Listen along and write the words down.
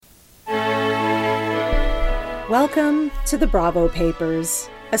Welcome to the Bravo Papers,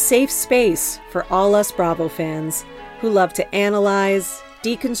 a safe space for all us Bravo fans who love to analyze,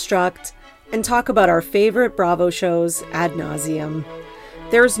 deconstruct, and talk about our favorite Bravo shows ad nauseum.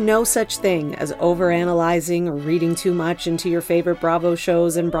 There's no such thing as overanalyzing or reading too much into your favorite Bravo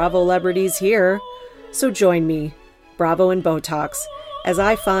shows and Bravo celebrities here. So join me, Bravo and Botox, as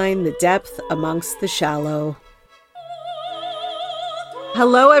I find the depth amongst the shallow.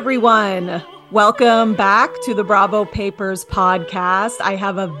 Hello, everyone. Welcome back to the Bravo Papers podcast. I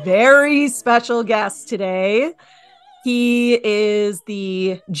have a very special guest today. He is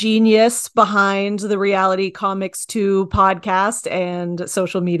the genius behind the Reality Comics 2 podcast and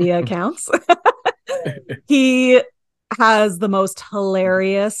social media accounts. He has the most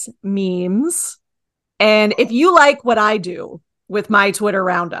hilarious memes. And if you like what I do with my Twitter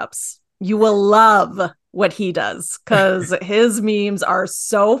roundups, you will love what he does, because his memes are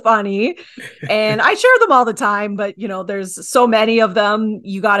so funny and I share them all the time, but there's so many of them.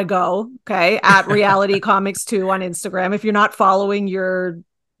 You got to go. Okay. At Reality Comics 2 on Instagram. If you're not following, you're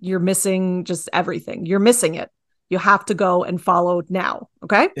missing just everything. You're missing it. You have to go and follow now.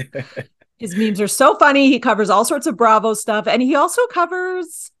 Okay. His memes are so funny. He covers all sorts of Bravo stuff, and he also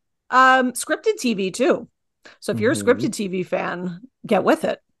covers scripted TV too. So if you're a scripted TV fan, get with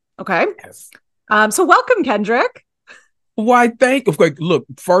it. Okay. Yes. So welcome, Kendrick. Why, thank you. Look,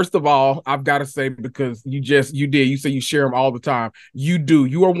 first of all, I've got to say, because you say you share them all the time. You do.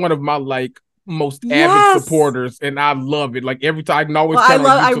 You are one of my most avid supporters, and I love it. Every time I can always tell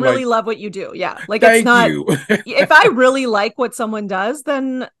I really love what you do. Yeah. Thank it's not you. If I really like what someone does,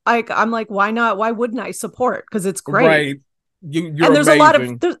 then I'm like, why not? Why wouldn't I support? Because it's great. Right. You're and there's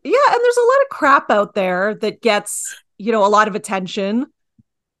amazing. there's a lot of crap out there that gets, a lot of attention.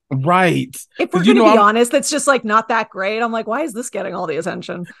 Right. If we're going to be honest, it's just not that great. I'm like, why is this getting all the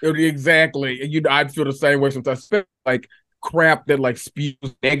attention? Exactly. I'd feel the same way sometimes. Crap that spews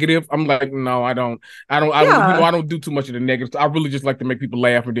negative. I'm like, no, I don't I don't do too much of the negative. I really just like to make people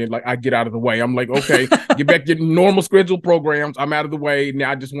laugh, and then I get out of the way. I'm like, okay, get back to your normal scheduled programs. I'm out of the way. Now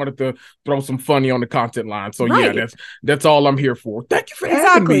I just wanted to throw some funny on the content line. So right. Yeah, that's all I'm here for. Thank you for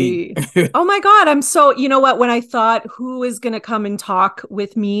having me. Oh my God. I'm so, you know what, when I thought who is going to come and talk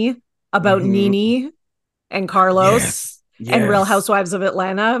with me about Nene and Carlos and Real Housewives of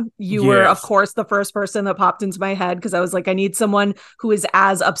Atlanta, you were, of course, the first person that popped into my head, because I was like, I need someone who is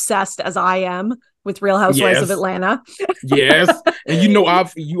as obsessed as I am with Real Housewives of Atlanta. Yes. And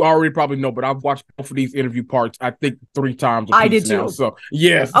you already probably know, but I've watched both of these interview parts, I think 3 times. I did too. Now, so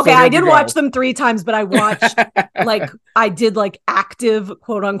yes. Okay, I did watch them 3 times, but I watched I did active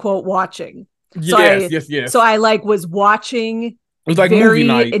quote unquote watching. So yes. So I was watching. It was very movie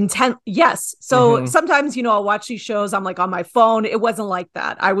night. Intense. Yes. So sometimes, I'll watch these shows. I'm on my phone. It wasn't like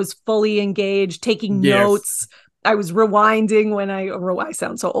that. I was fully engaged, taking notes. I was rewinding I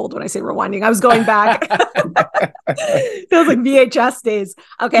sound so old when I say rewinding. I was going back. It was like VHS days.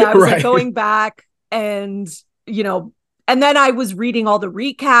 Okay. I was going back and, and then I was reading all the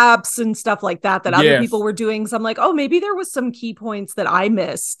recaps and stuff like that other people were doing. So I'm like, oh, maybe there was some key points that I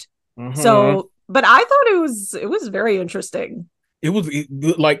missed. So, but I thought it was very interesting. It was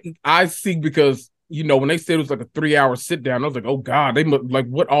I see, because when they said it was a 3-hour sit down, I was like, oh God, they must,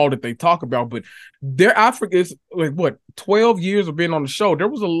 what all did they talk about? But their Africa is 12 years of being on the show. There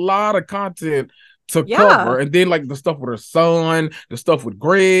was a lot of content to cover, and then the stuff with her son, the stuff with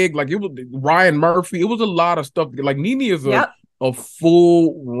Greg, it was Ryan Murphy. It was a lot of stuff. Nene is a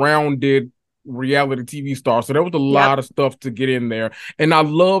full rounded reality TV star, so there was a lot of stuff to get in there, and I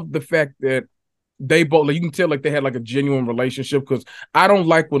love the fact that they both, you can tell they had a genuine relationship, because I don't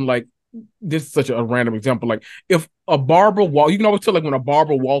like when this is such a random example. If a Barbara you can always tell when a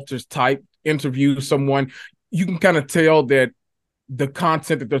Barbara Walters type interviews someone, you can kind of tell that the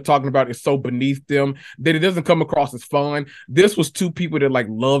content that they're talking about is so beneath them that it doesn't come across as fun. This was 2 people that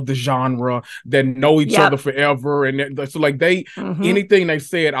love the genre, that know each other forever, and so they anything they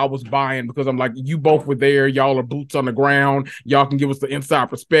said, I was buying, because I'm like, you both were there, y'all are boots on the ground, y'all can give us the inside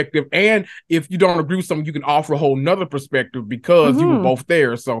perspective, and if you don't agree with something, you can offer a whole nother perspective because you were both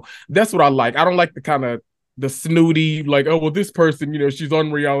there. So that's what I like. I don't like the kind of the snooty oh, well, this person, she's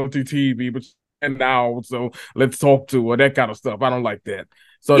on reality TV, but and now, so let's talk to her, that kind of stuff. I don't like that.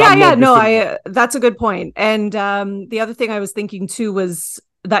 So that's a good point. And the other thing I was thinking too was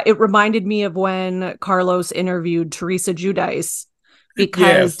that it reminded me of when Carlos interviewed Teresa Giudice,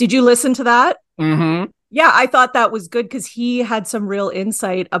 because did you listen to that? Yeah, I thought that was good, because he had some real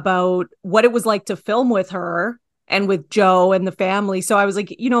insight about what it was like to film with her and with Joe and the family. So I was like,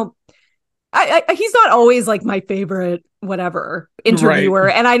 he's not always my favorite whatever interviewer,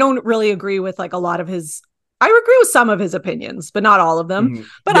 and I don't really agree with a lot of his I agree with some of his opinions, but not all of them. Mm-hmm.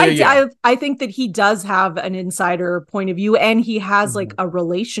 But I think that he does have an insider point of view, and he has like a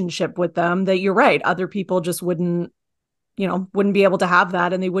relationship with them that you're right. Other people just wouldn't be able to have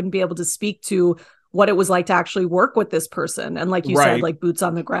that, and they wouldn't be able to speak to what it was like to actually work with this person. And like you said, like boots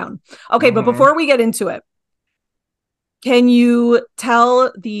on the ground. Okay. But before we get into it, can you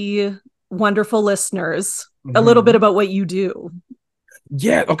tell the wonderful listeners a little bit about what you do?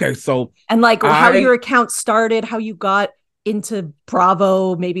 Yeah. Okay. So, and like how your account started, how you got into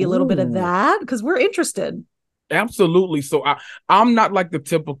Bravo, maybe a little bit of that, because we're interested. Absolutely. So I'm not like the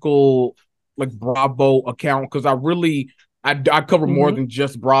typical like Bravo account, because I cover more than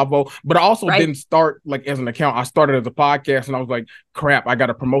just Bravo, but I also didn't start like as an account. I started as a podcast, and I was like, crap, I got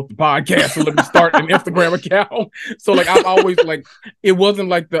to promote the podcast. So let me start an Instagram account. So like, I've always like, it wasn't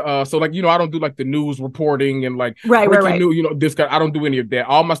like so like, I don't do like the news reporting and like breaking news, this guy, I don't do any of that.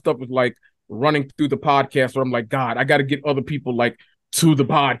 All my stuff is like running through the podcast where I'm like, God, I got to get other people like to the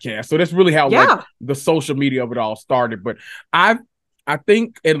podcast. So that's really how like the social media of it all started. But I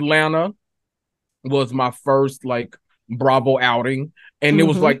think Atlanta was my first like Bravo outing, and it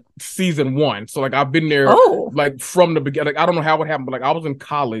was like season 1. So like I've been there like from the beginning. Like, I don't know how it happened, but like I was in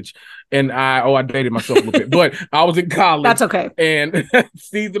college, and I dated myself a little bit, but I was in college. That's okay. And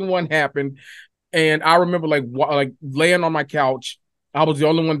season 1 happened, and I remember like laying on my couch. I was the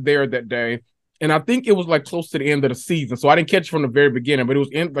only one there that day. And I think it was like close to the end of the season. So I didn't catch it from the very beginning, but it was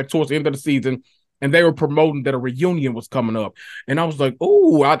like towards the end of the season. And they were promoting that a reunion was coming up. And I was like,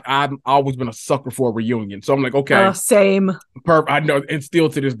 oh, I've always been a sucker for a reunion. So I'm like, okay. Same. Perfect. I know. And still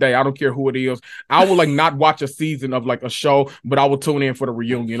to this day, I don't care who it is. I will like not watch a season of like a show, but I will tune in for the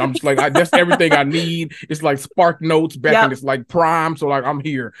reunion. I'm just like, that's everything I need. It's like Spark Notes back in its like prime. So like, I'm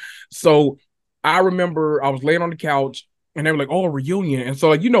here. So I remember I was laying on the couch, and they were like, oh, a reunion. And so,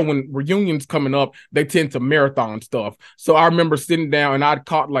 like, when reunions coming up, they tend to marathon stuff. So I remember sitting down, and I'd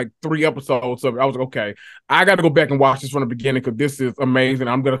caught like 3 episodes of it. I was like, okay, I got to go back and watch this from the beginning, because this is amazing.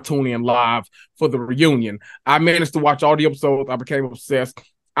 I'm going to tune in live for the reunion. I managed to watch all the episodes. I became obsessed.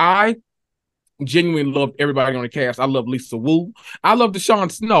 I genuinely loved everybody on the cast. I love Lisa Wu. I love Deshaun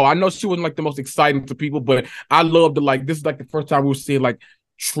Snow. I know she wasn't like the most exciting to people, but I loved this is like the first time we were seeing like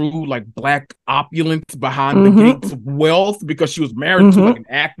true like Black opulence behind the gates of wealth, because she was married to like an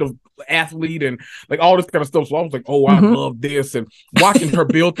active athlete and like all this kind of stuff. So I was like, oh, I love this. And watching her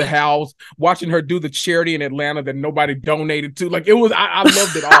build the house, watching her do the charity in Atlanta that nobody donated to, like it was, I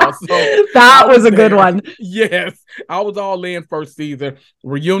loved it all. So that was a good one. Yes, I was all in first season.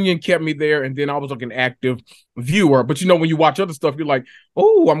 Reunion kept me there, and then I was like an active viewer. But when you watch other stuff, you're like,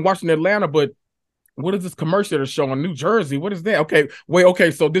 oh, I'm watching Atlanta, but what is this commercial that's showing New Jersey? What is that? Okay, wait,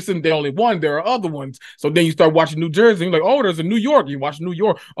 okay, so this isn't the only one. There are other ones. So then you start watching New Jersey, and you're like, oh, there's a New York. You watch New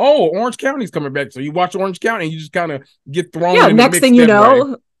York. Oh, Orange County's coming back. So you watch Orange County, and you just kind of get thrown in the next mix thing you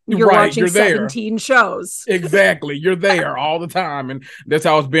know, way. You're watching 17 shows. Exactly. You're there all the time. And that's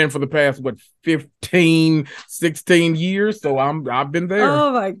how it's been for the past, 15, 16 years. So I've been there.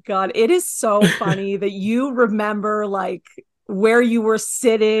 Oh my God. It is so funny that you remember like where you were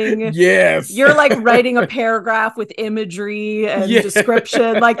sitting. Yes. You're like writing a paragraph with imagery and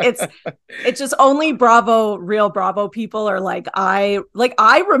description. Like it's just only real Bravo people are like, I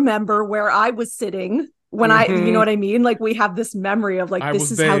remember where I was sitting when you know what I mean? Like we have this memory of like,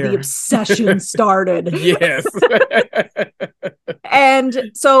 this is how the obsession started. Yes.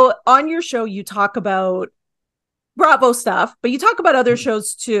 And so on your show, you talk about Bravo stuff, but you talk about other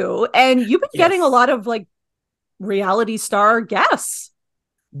shows too. And you've been getting a lot of like reality star guests.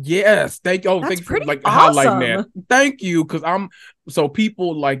 Yes, thank you. Thank you for like highlighting that. Thank you, because so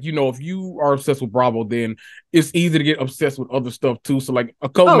people like if you are obsessed with Bravo, then it's easy to get obsessed with other stuff too. So like a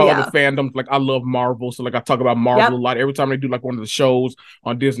couple of my other fandoms, like I love Marvel, so like I talk about Marvel a lot. Every time they do like one of the shows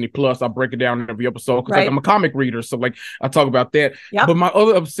on Disney Plus, I break it down in every episode because like I'm a comic reader, so like I talk about that. But my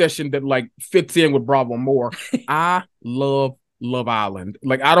other obsession that like fits in with Bravo more, I love Love Island.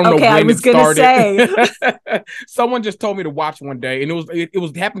 Like I don't know when it started. Someone just told me to watch one day, and it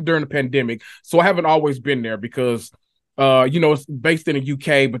was happening during the pandemic. So I haven't always been there because it's based in the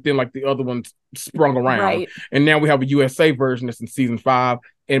UK, but then like the other ones sprung around. And now we have a USA version that's in season 5,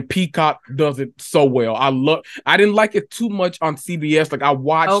 and Peacock does it so well. I didn't like it too much on CBS. Like I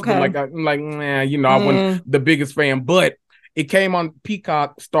watched I wasn't the biggest fan, but it came on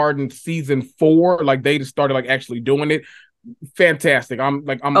Peacock starting season 4. Like they just started like actually doing it. Fantastic. I'm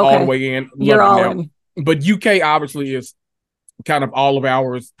all the way in. You're all in. But UK obviously is kind of all of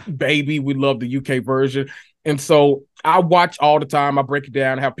ours, baby. We love the UK version. And so I watch all the time. I break it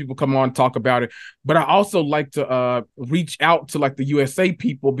down, have people come on and talk about it. But I also like to reach out to like the USA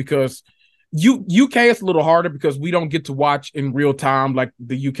people, because UK is a little harder because we don't get to watch in real time like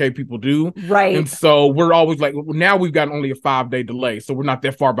the UK people do. Right. And so we're always like, now we've got only a 5-day delay. So we're not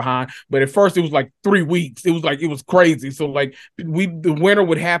that far behind. But at first it was like 3 weeks. It was crazy. So like the winter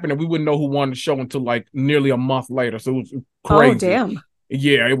would happen and we wouldn't know who won the show until like nearly a month later. So it was crazy. Oh, damn.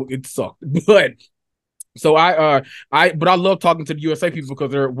 Yeah, it sucked. But so but I love talking to the USA people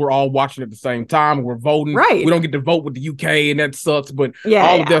because we're all watching at the same time. We're voting. Right. We don't get to vote with the UK, and that sucks. But Yeah,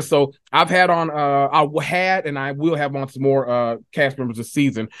 all of that. So I've had on. I had and I will have on some more cast members this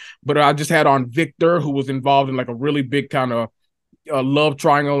season. But I just had on Victor, who was involved in like a really big kind of love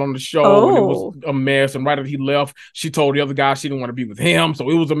triangle on the show, and it was a mess. And right after he left, she told the other guy she didn't want to be with him, so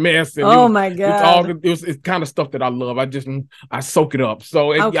it was a mess. And my god, it's kind of stuff that I love. I soak it up.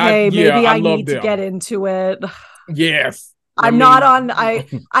 So maybe I need to get into it. Yes, I've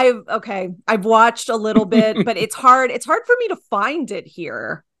watched a little bit, but it's hard for me to find it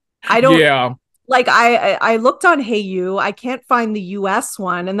here. I don't. Yeah. Like I looked on Hey You. I can't find the US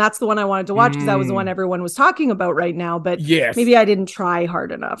one, and that's the one I wanted to watch because that was the one everyone was talking about right now. But maybe I didn't try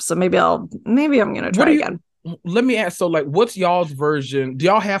hard enough. So maybe I'm gonna try again. Let me ask. So, like, what's y'all's version? Do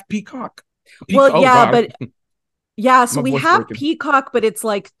y'all have Peacock? Well, yeah, so we have Peacock, but it's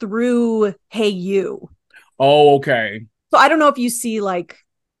like through Hey You. Oh, okay. So I don't know if you see like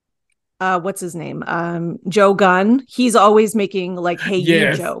what's his name? Joe Gunn. He's always making like Hey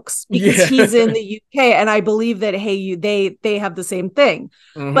You jokes because he's in the UK, and I believe that Hey You they have the same thing.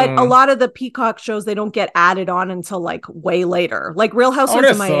 Mm-hmm. But a lot of the Peacock shows they don't get added on until like way later. Like Real Housewives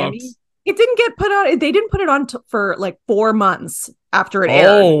of Miami. Sucks. It didn't get put on. They didn't put it on for like 4 months after it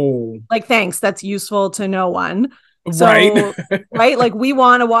aired. Like, thanks. That's useful to no one. So, right. Like we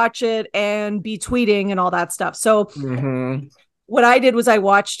want to watch it and be tweeting and all that stuff. So what I did was I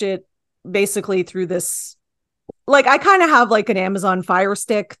watched it basically through this, like I kind of have like an Amazon Fire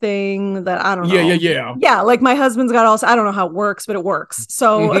Stick thing that I don't know. Yeah. Like my husband's got I don't know how it works, but it works.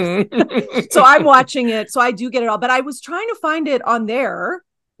 So, so I'm watching it. So I do get it all, but I was trying to find it on there.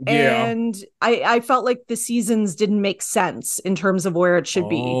 Yeah. And I felt like the seasons didn't make sense in terms of where it should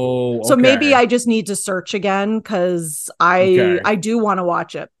be. So maybe I just need to search again because I do want to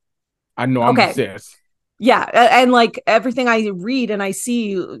watch it. I know I'm obsessed. Yeah. And like everything I read and I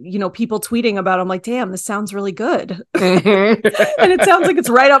see, people tweeting about, I'm like, damn, this sounds really good. And it sounds like it's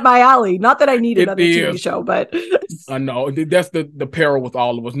right up my alley. Not that I need another TV show, but I know that's the peril with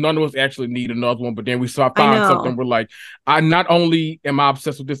all of us. None of us actually need another one, but then we find something we're like, I not only am I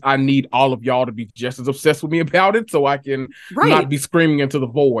obsessed with this, I need all of y'all to be just as obsessed with me about it so I can not be screaming into the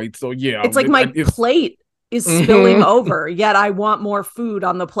void. So yeah. It's like my plate is spilling over, yet I want more food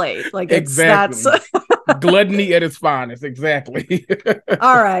on the plate. Like that's gluttony at its finest. Exactly.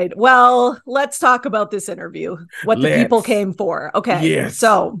 All right. Well, let's talk about this interview. What the people came for. Okay. Yes.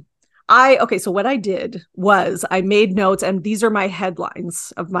 So what I did was I made notes, and these are my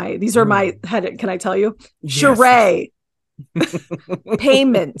headlines of these are my head. Can I tell you? Yes. Sheree,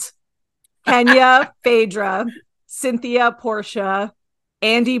 Payment, Kenya, Phaedra, Cynthia, Portia,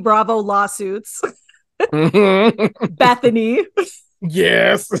 Andy Bravo lawsuits, Bethany.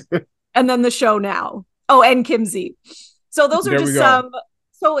 Yes. And then the show now. Oh, and Kim Z. So those are just some.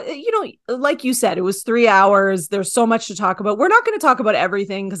 So, like you said, it was 3 hours. There's so much to talk about. We're not going to talk about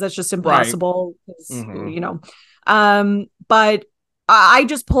everything because that's just impossible. But I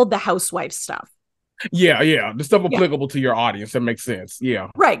just pulled the housewife stuff. Yeah. The stuff applicable to your audience. That makes sense. Yeah.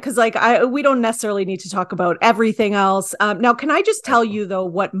 Right. Because we don't necessarily need to talk about everything else. Now, can I just tell you, though,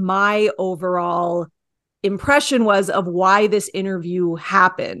 what my overall impression was of why this interview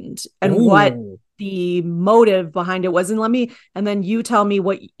happened and what the motive behind it was, and then you tell me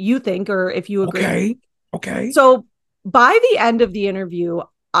what you think or if you agree. Okay. So by the end of the interview,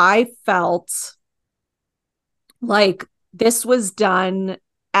 I felt like this was done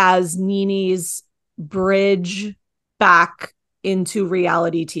as Nene's bridge back into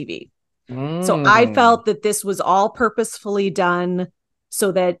reality TV. So I felt that this was all purposefully done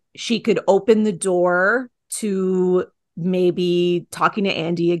so that she could open the door to maybe talking to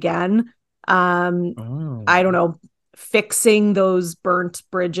Andy again. I don't know, fixing those burnt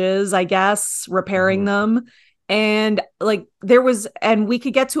bridges, I guess, repairing them. And like and we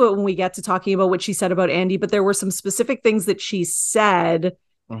could get to it when we get to talking about what she said about Andy, but there were some specific things that she said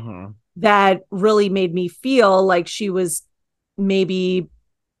that really made me feel like she was maybe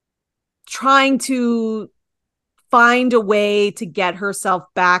trying to find a way to get herself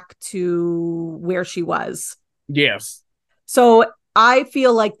back to where she was. Yes. So I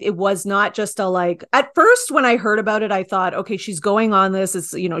feel like it was not just at first when I heard about it, I thought, okay, she's going on this.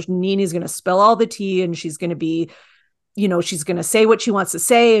 It's, Nene's going to spill all the tea and she's going to be she's going to say what she wants to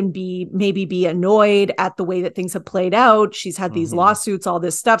say and maybe be annoyed at the way that things have played out. She's had these lawsuits, all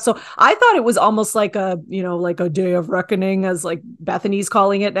this stuff. So I thought it was almost like like a day of reckoning, as like Bethany's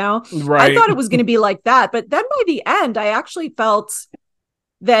calling it now. Right. I thought it was going to be like that. But then by the end, I actually felt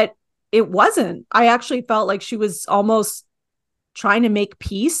that it wasn't. I actually felt like she was almost trying to make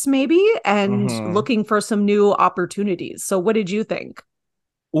peace maybe and looking for some new opportunities. So what did you think?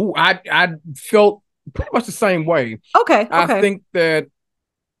 Ooh, I felt pretty much the same way. Okay. I think that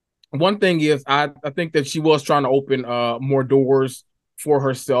one thing is I think that she was trying to open more doors for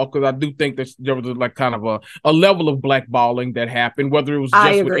herself, because I do think that there was like kind of a level of blackballing that happened, whether it was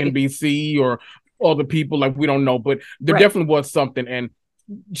just with NBC or other people, like we don't know, but there definitely was something. And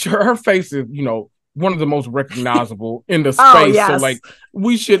her face is, one of the most recognizable in the space. Oh, yes. So like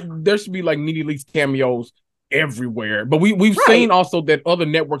there should be like Nene Leakes cameos everywhere. But we've seen also that other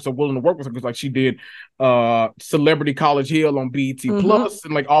networks are willing to work with her, because like she did Celebrity College Hill on BET Plus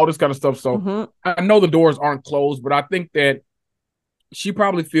and like all this kind of stuff. So I know the doors aren't closed, but I think that she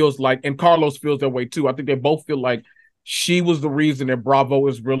probably feels like, and Carlos feels that way too. I think they both feel like she was the reason that Bravo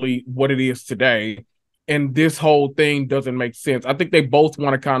is really what it is today. And this whole thing doesn't make sense. I think they both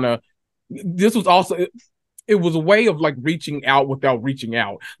want to kind of, this was also, it was a way of like reaching out without reaching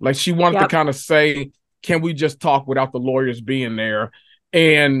out. Like she wanted to kind of say, can we just talk without the lawyers being there?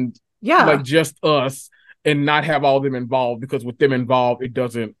 And like just us, and not have all them involved, because with them involved, it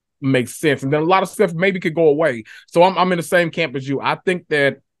doesn't make sense. And then a lot of stuff maybe could go away. So I'm in the same camp as you. I think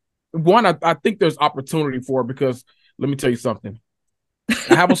that I think there's opportunity for her, because let me tell you something.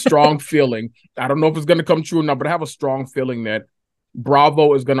 I have a strong feeling. I don't know if it's going to come true or not, but I have a strong feeling that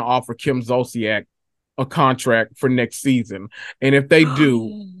Bravo is going to offer Kim Zolciak a contract for next season. And if they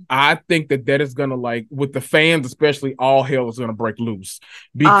do, I think that is going to, like, with the fans especially, all hell is going to break loose,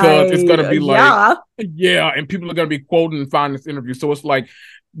 because it's going to be like, and people are going to be quoting and finding this interview. So it's like,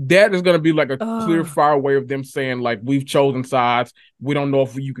 that is going to be like a clear fire way of them saying, like, we've chosen sides. We don't know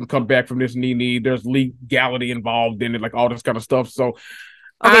if you can come back from this, Nene. There's legality involved in it, like all this kind of stuff. So,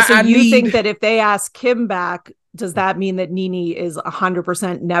 okay, so you think that if they ask Kim back, does that mean that Nene is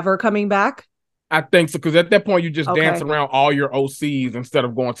 100% never coming back? I think so, because at that point, you just dance around all your OCs instead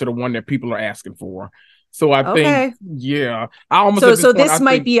of going to the one that people are asking for. So I think, I almost so this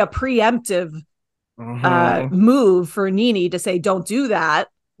might be a preemptive move for Nene to say, don't do that.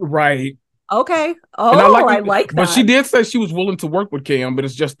 Right. Okay. Oh, and I like that. But she did say she was willing to work with Kim, but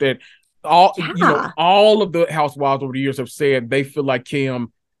it's just that all of the housewives over the years have said they feel like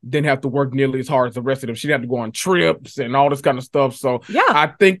Kim didn't have to work nearly as hard as the rest of them. She'd have to go on trips and all this kind of stuff. So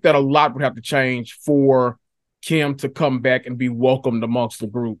I think that a lot would have to change for Kim to come back and be welcomed amongst the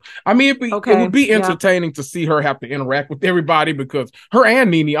group. I mean, it would be entertaining to see her have to interact with everybody, because her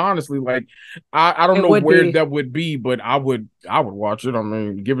and Nene, honestly, like, I don't know where that would be, but I would watch it. I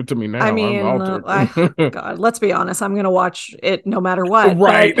mean, give it to me now. I mean, God, let's be honest, I'm going to watch it no matter what.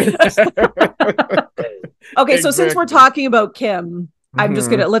 Right. Okay, so since we're talking about Kim, I'm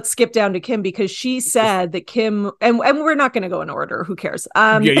just let's skip down to Kim, because she said that Kim, and we're not going to go in order. Who cares?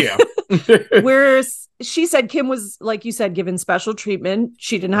 She said Kim was, like you said, given special treatment.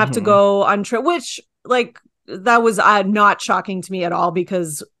 She didn't have to go on trip, which, like, that was not shocking to me at all,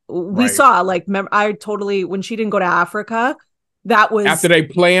 because we saw, like, when she didn't go to Africa, that was after they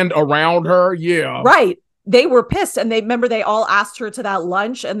planned around her. Yeah. Right. They were pissed, and they all asked her to that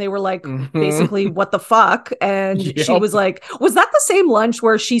lunch, and they were like, basically, what the fuck? And she was like, was that the same lunch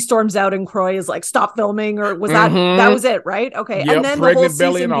where she storms out and Croy is like, stop filming? Or was that was it, right? Okay. And then the whole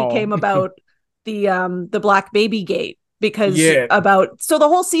season became about the Black Baby Gate, because so the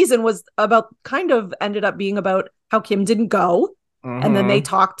whole season was about, kind of ended up being about how Kim didn't go. And then they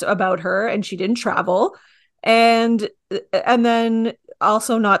talked about her, and she didn't travel. And then,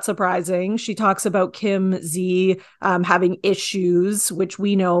 also not surprising, she talks about Kim Z having issues, which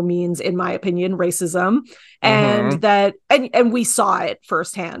we know means, in my opinion, racism. And that, and we saw it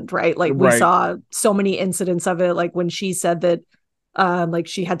firsthand, right? Like, we saw so many incidents of it. Like when she said that like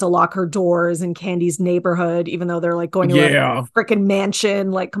she had to lock her doors in Candy's neighborhood, even though they're like going to a freaking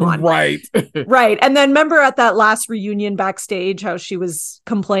mansion. Like, come on. Right. Right. And then remember at that last reunion backstage, how she was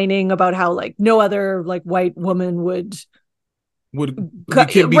complaining about how, like, no other, like, white woman would be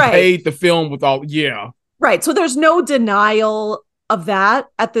paid to film with all. Right. So there's no denial of that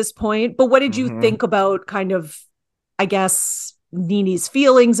at this point. But what did you think about, kind of, I guess, Nene's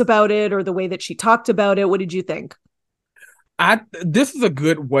feelings about it, or the way that she talked about it? What did you think? This is a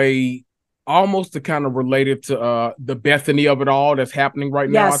good way almost to kind of relate it to the Bethany of it all that's happening right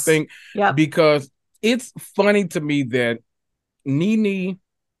now, I think. Because it's funny to me that Nene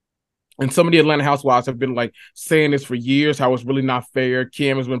And some of the Atlanta housewives have been like saying this for years, how it's really not fair.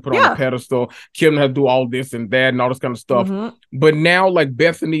 Kim has been put on a pedestal. Kim has to do all this and that and all this kind of stuff. But now like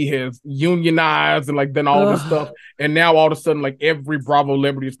Bethany has unionized and like done all this stuff. And now all of a sudden, like every Bravo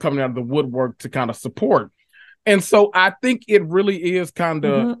celebrity is coming out of the woodwork to kind of support. And so I think it really is kind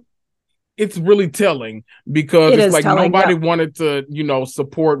of, it's really telling, because it's like telling, nobody wanted to,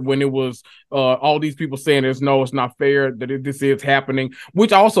 support when it was all these people saying it's not fair that this is happening,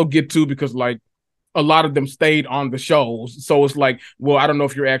 which I also get to, because like a lot of them stayed on the shows. So it's like, well, I don't know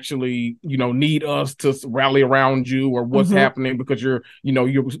if you're actually, need us to rally around you or what's happening, because you're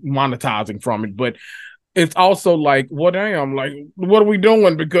monetizing from it. But it's also like, what are we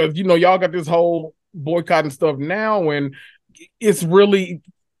doing? Because, y'all got this whole boycotting stuff now, and it's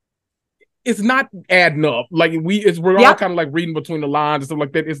not adding up. Like we're all kind of like reading between the lines and stuff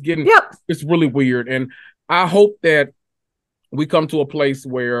like that. It's getting, it's really weird. And I hope that we come to a place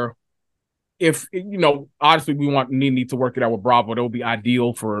where, if, obviously we want Nene to work it out with Bravo, that would be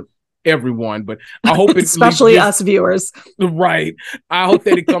ideal for everyone. But I hope it especially us viewers. Right. I hope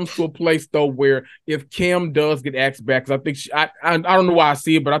that it comes to a place though where if Kim does get asked back, because I think I don't know why I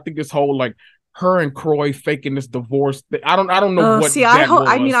see it, but I think this whole like her and Croy faking this divorce. I don't know what. See,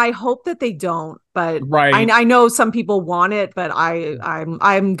 I hope that they don't. But I know some people want it, but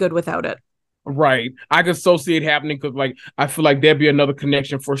I'm good without it. Right. I can so see it happening, because like I feel like there'd be another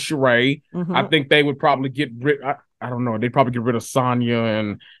connection for Sheree. I think they would probably get rid. I don't know. They'd probably get rid of Sonya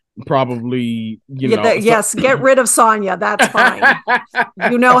and probably yes, get rid of Sonya. That's fine.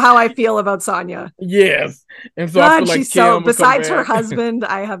 You know how I feel about Sonya. Yes. And so I feel like she's so, besides her husband,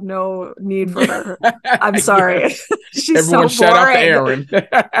 I have no need for her. I'm sorry. She's everyone so boring. Shout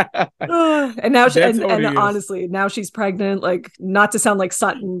out to Aaron. And now and honestly, now she's pregnant. Like, not to sound like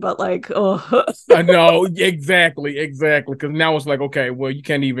Sutton, but like, I know, exactly. Because now it's like, okay, well, you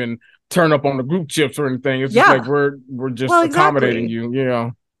can't even turn up on the group chips or anything. It's just like we're just accommodating you.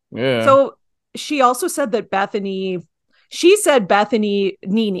 Yeah. Yeah. So she also said that Nene said Bethany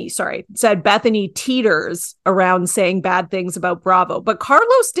teeters around saying bad things about Bravo, but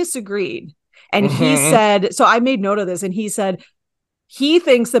Carlos disagreed. And he said, so I made note of this, and he said he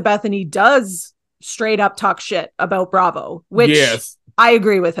thinks that Bethany does straight up talk shit about Bravo, which I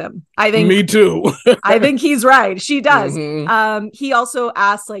agree with him. I think me too. I think he's right. She does. He also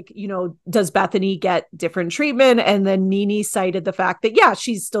asked, like, does Bethany get different treatment? And then Nene cited the fact that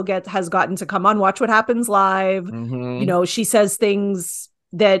she still has gotten to come on Watch What Happens Live. She says things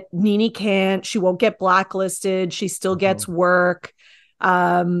that Nene can't. She won't get blacklisted. She still gets work.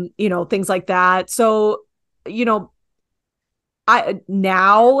 Things like that. So, I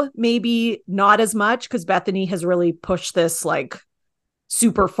now maybe not as much, because Bethany has really pushed this like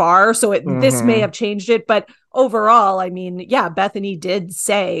super far. So this may have changed it. But overall, I mean, Bethany did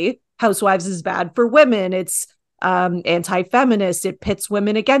say Housewives is bad for women. It's anti-feminist. It pits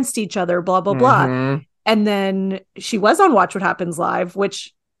women against each other, blah, blah, blah. And then she was on Watch What Happens Live,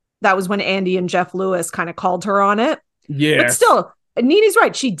 which that was when Andy and Jeff Lewis kind of called her on it. Yeah. But still, Nene's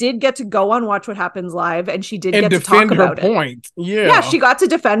right. She did get to go on Watch What Happens Live, and she did get to talk about it. Point. Yeah, she got to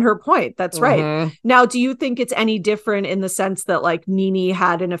defend her point. That's right. Now, do you think it's any different in the sense that like Nene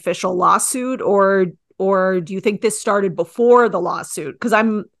had an official lawsuit, or do you think this started before the lawsuit? Because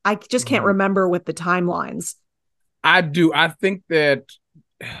I just can't remember with the timelines. I do. I think that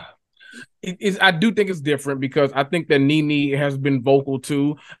I do think it's different, because I think that Nene has been vocal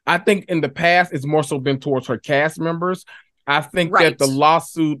too. I think in the past it's more so been towards her cast members. I think that the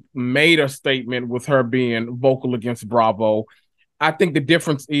lawsuit made a statement with her being vocal against Bravo. I think the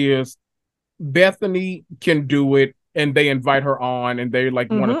difference is Bethany can do it, and they invite her on, and they like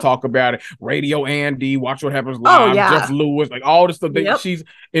want to talk about it. Radio Andy, Watch What Happens Live, Jeff Lewis, like all this stuff. She's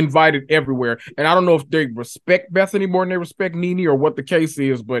invited everywhere. And I don't know if they respect Bethany more than they respect Nene, or what the case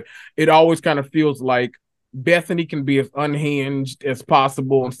is, but it always kind of feels like Bethany can be as unhinged as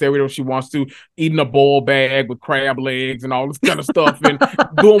possible and say whatever she wants to, eating a boiled bag with crab legs and all this kind of stuff, and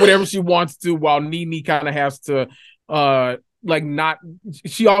doing whatever she wants to, while Nene kind of has to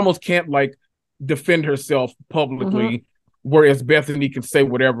she almost can't like defend herself publicly, whereas Bethany can say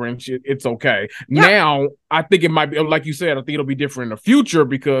whatever and it's okay. Now, I think it might be, like you said, I think it'll be different in the future,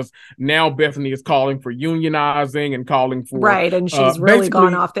 because now Bethany is calling for unionizing and calling for and she's really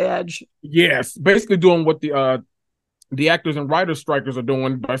gone off the edge. Yes, basically doing what the actors and writers strikers are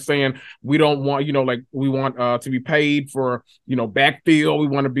doing, by saying we don't want, we want to be paid for, backfill. We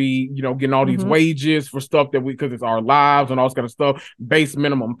want to be, getting all these wages for stuff that because it's our lives and all this kind of stuff, base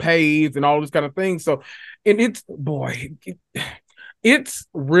minimum pays and all this kind of thing. So, and it's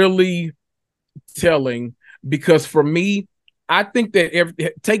really telling, because for me, I think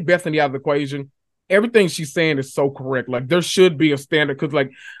that take Bethany out of the equation. Everything she's saying is so correct. Like there should be a standard because,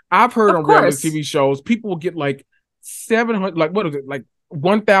 like, I've heard Of on reality course. TV shows, people will get like 700, like what is it, like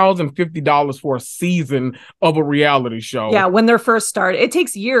 $1,050 for a season of a reality show. Yeah, when they're first started, it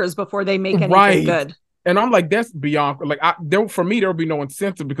takes years before they make anything Right. good. And I'm like, that's beyond. Like, for me, there will be no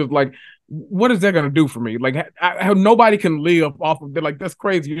incentive because, like, what is that going to do for me? Like, how nobody can live off of that. Like, that's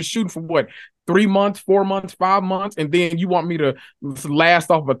crazy. You're shooting for what, 3 months, 4 months, 5 months, and then you want me to last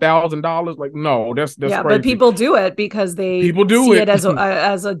off $1,000? Like, no, that's Yeah, crazy. but people do it because they People do see it. it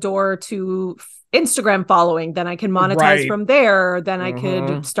as a door to Instagram following. Then I can monetize Right. from there. Then I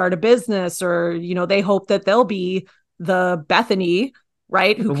could start a business, or they hope that they'll be the Bethany,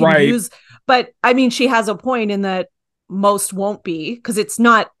 right? Who can Right. use. But I mean, she has a point in that most won't be, because it's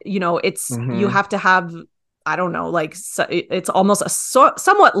not. It's you have to have. I don't know, like it's almost a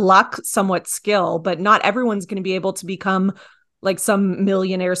somewhat luck, somewhat skill, but not everyone's going to be able to become like some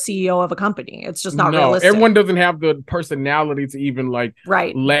millionaire CEO of a company. It's just not realistic. Everyone doesn't have the personality to even like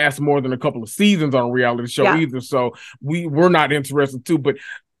right. last more than a couple of seasons on a reality show either. So we're not interested too. But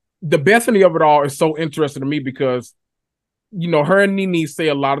the Bethany of it all is so interesting to me because, her and Nene say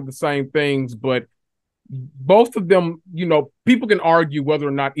a lot of the same things, but both of them, people can argue whether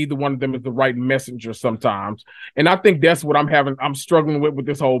or not either one of them is the right messenger sometimes. And I think that's what I'm struggling with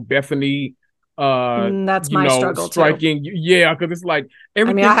this whole Bethany that's my struggle striking too. Because it's like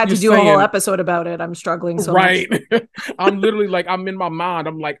everything I had to do saying, a whole episode about it. I'm struggling so much. I'm literally like, I'm in my mind,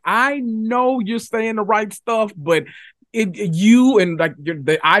 I'm like, I know you're saying the right stuff, but you and like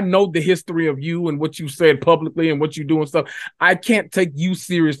I know the history of you and what you said publicly and what you do and stuff. I can't take you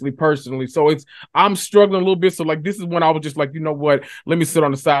seriously personally, so I'm struggling a little bit. So like this is when I was just like, you know what, let me sit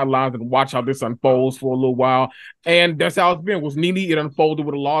on the sidelines and watch how this unfolds for a little while. And that's how it's been. With Nene, it unfolded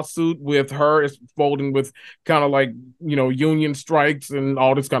with a lawsuit. With her, it's folding with kind of like union strikes and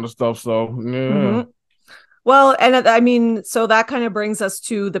all this kind of stuff. So yeah. Well, and I mean, so that kind of brings us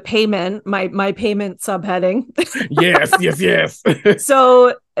to the payment, my payment subheading. Yes.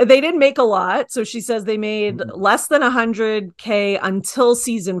 So they didn't make a lot. So she says they made less than 100K until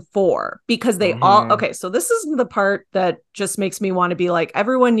season 4 because they all, okay, so this is the part that just makes me want to be like,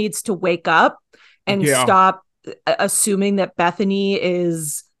 everyone needs to wake up and stop assuming that Bethany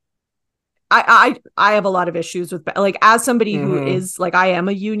is... I have a lot of issues with, like, as somebody who is like, I am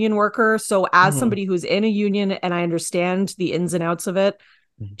a union worker. So as somebody who's in a union and I understand the ins and outs of it,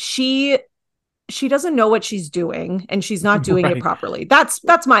 she doesn't know what she's doing and she's not doing it properly.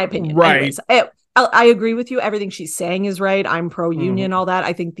 That's my opinion. Right. Anyways, I agree with you. Everything she's saying is right. I'm pro union, all that.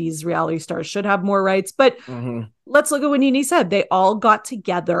 I think these reality stars should have more rights, but let's look at what Nene said. They all got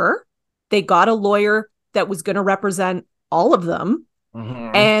together. They got a lawyer that was going to represent all of them.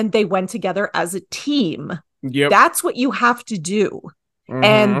 And they went together as a team. That's what you have to do.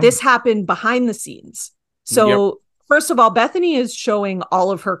 And this happened behind the scenes. So first of all, Bethany is showing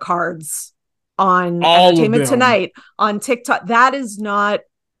all of her cards on Entertainment Tonight, on TikTok. That is not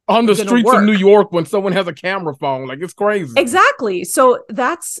on the streets of New York when someone has a camera phone. Like, it's crazy. Exactly. So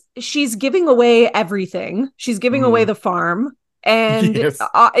she's giving away everything. She's giving away the farm. And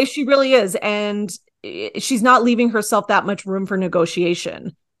she really is. And she's not leaving herself that much room for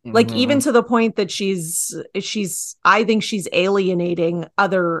negotiation. Like, even to the point that I think she's alienating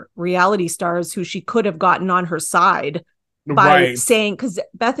other reality stars who she could have gotten on her side by saying, because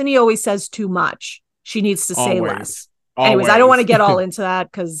Bethany always says too much. She needs to say less. Anyways, I don't want to get all into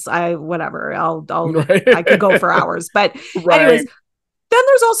that because I could go for hours. But anyways, then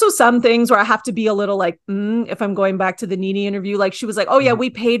there's also some things where I have to be a little like, if I'm going back to the Nene interview, like she was like, oh yeah, we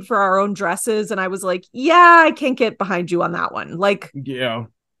paid for our own dresses. And I was like, yeah, I can't get behind you on that one. Like,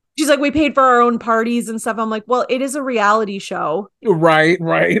 she's like, we paid for our own parties and stuff. I'm like, well, it is a reality show. Right.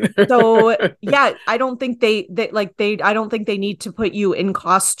 So yeah, I don't think I don't think they need to put you in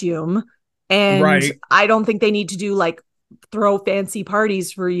costume. And I don't think they need to do like throw fancy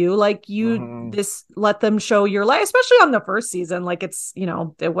parties for you. Like let them show your life, especially on the first season. Like, it's,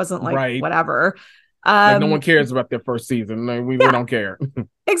 it wasn't like whatever. Like, no one cares about their first season. We don't care.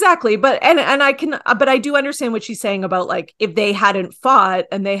 Exactly. But I do understand what she's saying about, like, if they hadn't fought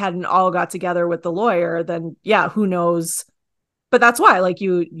and they hadn't all got together with the lawyer, then who knows? But that's why, like,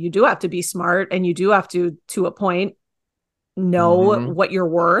 you do have to be smart, and you do have to a point, know what you're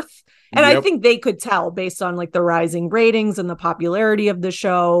worth. And I think they could tell based on like the rising ratings and the popularity of the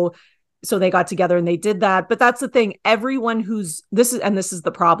show. So they got together and they did that. But that's the thing. Everyone this is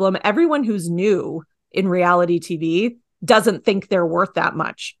the problem. Everyone who's new in reality TV doesn't think they're worth that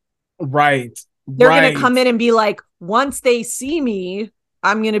much. Right. They're going to come in and be like, once they see me,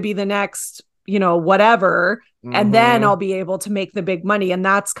 I'm going to be the next, whatever. and then I'll be able to make the big money. And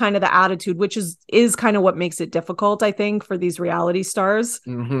that's kind of the attitude, which is kind of what makes it difficult, I think, for these reality stars,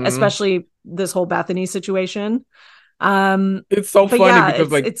 especially this whole Bethany situation. It's so funny yeah,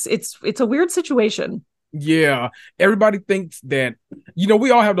 because it's a weird situation. Yeah, everybody thinks that,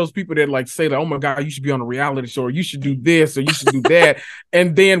 we all have those people that like say like, oh my God, you should be on a reality show, or you should do this, or you should do that.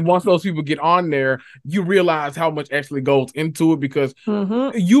 And then once those people get on there, you realize how much actually goes into it, because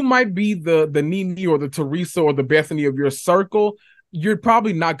you might be the Nene or the Teresa or the Bethany of your circle. You're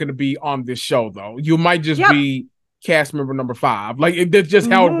probably not going to be on this show though. You might just be cast member number 5. Like that's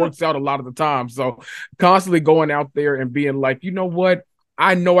just how it works out a lot of the time. So constantly going out there and being like, you know what?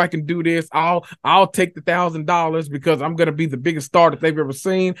 I know I can do this. I'll take the $1,000 because I'm gonna be the biggest star that they've ever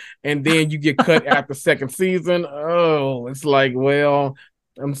seen. And then you get cut after second season. Oh, it's like, well,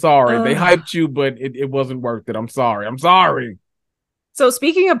 I'm sorry. They hyped you, but it wasn't worth it. I'm sorry. So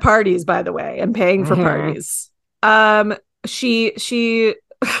speaking of parties, by the way, and paying for parties, she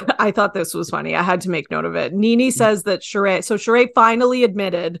I thought this was funny. I had to make note of it. Nene says that Sheree finally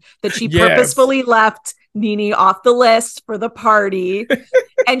admitted that she purposefully left Nene off the list for the party.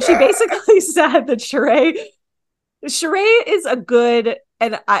 And she basically said that Sheree is a good,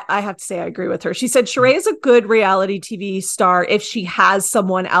 and I have to say I agree with her. She said Sheree is a good reality TV star if she has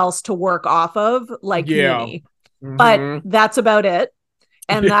someone else to work off of, like Nene. But that's about it.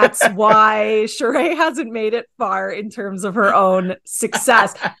 And that's why Sheree hasn't made it far in terms of her own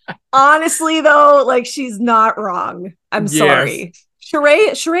success. Honestly, though, like, she's not wrong. I'm sorry.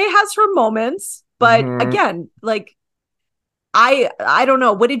 Sheree has her moments, but again, like, I don't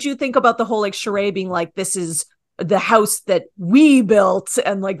know. What did you think about the whole, like, Sheree being like, this is the house that we built,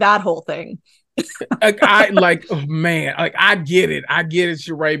 and like that whole thing? I get it,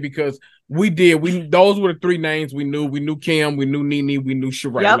 Sheree, because those were the 3 names we knew. We knew Kim, we knew Nene, we knew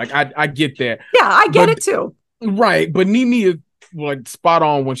Sheree. Yep. Like I get that. Yeah, I get it too. Right. But Nene is like spot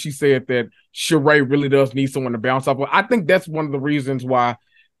on when she said that Sheree really does need someone to bounce off of. I think that's one of the reasons why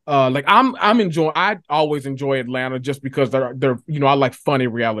I always enjoy Atlanta, just because they're I like funny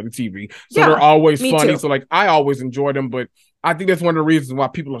reality TV. So they're always funny. Too. So like I always enjoy them, but I think that's one of the reasons why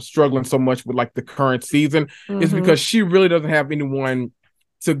people are struggling so much with like the current season is because she really doesn't have anyone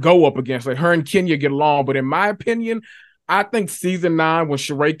to go up against. Like her and Kenya get along, but in my opinion, I think season 9 when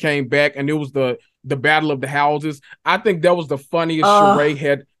Sheree came back and it was the battle of the houses, I think that was the funniest Sheree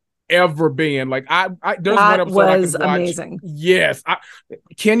had ever been. Like there's one episode I could watch. Amazing. Yes,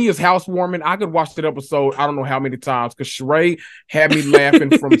 Kenya's housewarming. I could watch that episode I don't know how many times, because Sheree had me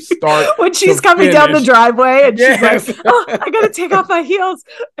laughing from start when she's coming down the driveway and she's like, "Oh, I gotta take off my heels.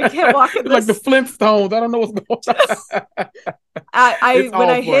 I can't walk in this." Like the Flintstones. I don't know what's going on. When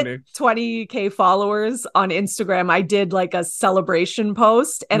I hit 20K followers on Instagram, I did like a celebration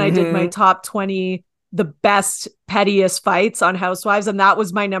post, and I did my top 20 the best pettiest fights on Housewives, and that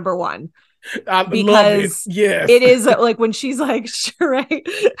was my number 1. Because it is like when she's like, Sheree,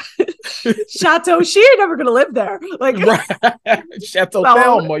 Chateau, she ain't never gonna live there. Like Chateau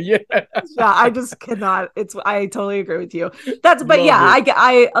Thelma, I just cannot. I totally agree with you.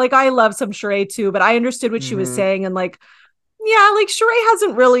 I love some Sheree too, but I understood what she was saying, and like, like Sheree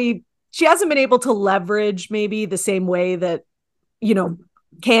hasn't been able to leverage maybe the same way that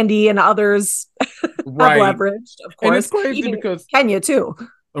Candy and others have leveraged, of course. And it's crazy because Kenya too.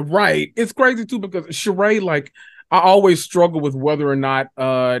 Right. It's crazy too because Sheree, like, I always struggle with whether or not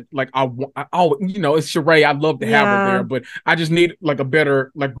it's Sheree. I'd love to have her there, but I just need like a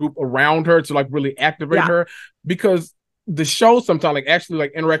better like group around her to like really activate her, because the show sometimes like actually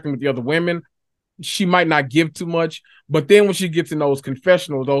like interacting with the other women, she might not give too much, but then when she gets in those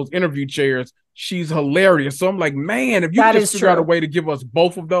confessionals, those interview chairs, she's hilarious. So I'm like, man, if you could just figure out a way to give us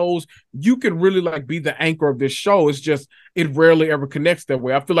both of those, you could really like be the anchor of this show. It's just, it rarely ever connects that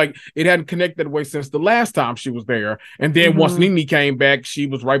way. I feel like it hadn't connected that way since the last time she was there. And then once Nene came back, she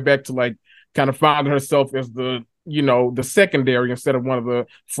was right back to like kind of finding herself as the secondary instead of one of the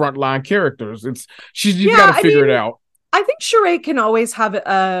frontline characters. You got to figure it out. I think Sheree can always have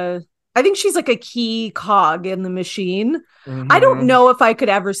I think she's like a key cog in the machine. I don't know if I could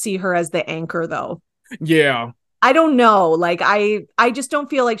ever see her as the anchor though. Yeah. I don't know. Like, I just don't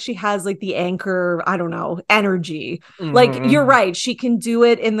feel like she has like the anchor, I don't know, energy. Like, you're right. She can do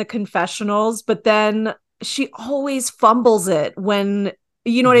it in the confessionals, but then she always fumbles it when,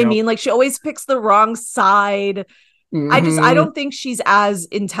 you know what I mean? Like, she always picks the wrong side. I don't think she's as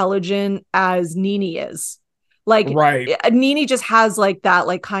intelligent as Nene is. Like, Nene just has like that,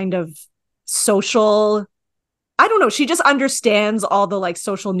 like kind of social, I don't know. She just understands all the like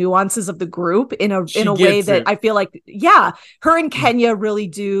social nuances of the group in a way gets that it. I feel like, yeah, her and Kenya really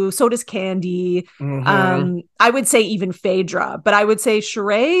do. So does Candy. I would say even Phaedra, but I would say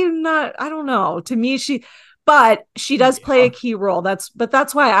Sheree, not, I don't know. To me, but she does play a key role. That's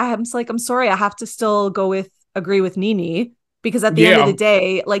why I'm like, I'm sorry, I have to still agree with Nene, because at the end of the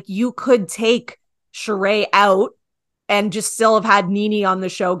day, like, you could take Sheree out and just still have had Nene on the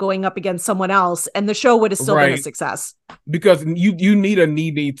show going up against someone else, and the show would have still been a success. Because you need a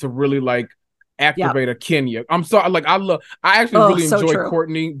Nene to really like activate a Kenya. I'm sorry, like I actually really enjoy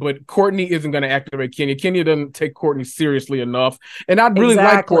Courtney, but Courtney isn't going to activate Kenya. Kenya doesn't take Courtney seriously enough, and I'd really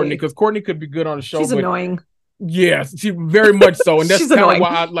like Courtney because Courtney could be good on the show. She's annoying. Yes, she very much so, and that's kind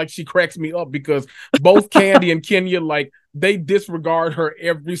of why she cracks me up, because both Candy and Kenya, like, they disregard her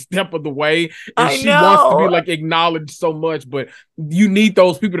every step of the way, and she wants to be like acknowledged so much. But you need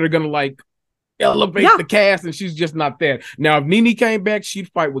those people that are gonna like elevate the cast, and she's just not that. Now, if Nene came back, she'd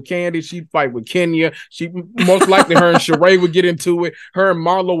fight with Candy, she'd fight with Kenya. She most likely her and Sheree would get into it. Her and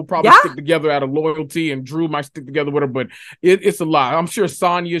Marlo would probably stick together out of loyalty, and Drew might stick together with her. But it's a lot. I'm sure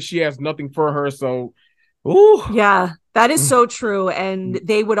Sonya, she has nothing for her, so. Ooh. Yeah, that is so true. And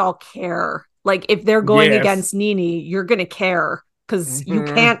they would all care. Like, if they're going against Nene, you're going to care, because you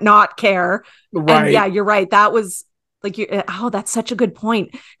can't not care. Right. And yeah, you're right. That was like, that's such a good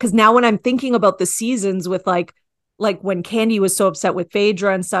point. Because now when I'm thinking about the seasons with like when Candy was so upset with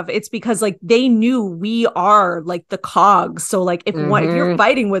Phaedra and stuff, it's because like they knew we are like the cogs. So like if you're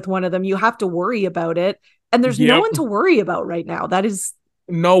fighting with one of them, you have to worry about it. And there's no one to worry about right now. That is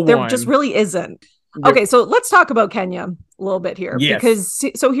no one. There just really isn't. Okay, so let's talk about Kenya a little bit here, because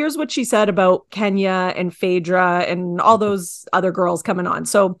so here's what she said about Kenya and Phaedra and all those other girls coming on.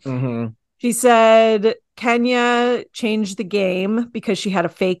 So she said Kenya changed the game because she had a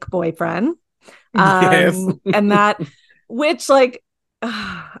fake boyfriend. And that, which like,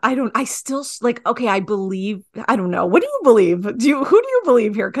 I still like, okay, I don't know. What do you believe? Who do you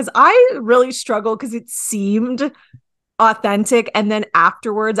believe here? Because I really struggle, because it seemed authentic, and then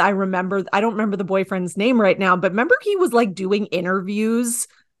afterwards I don't remember the boyfriend's name right now, but remember he was like doing interviews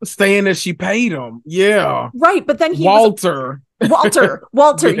saying that she paid him, right, but then Walter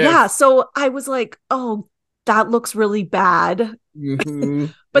yes. So I was like, oh, that looks really bad.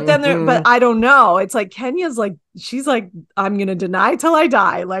 But then but I don't know, it's like Kenya's like, she's like, I'm gonna deny till I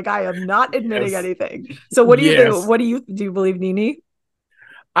die, like I am not admitting anything. So what do you think? Do you believe Nene?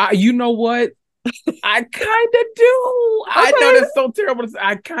 You know what, I kind of do. Okay. I know that's so terrible.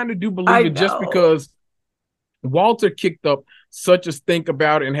 I kind of do believe it, just because Walter kicked up such a stink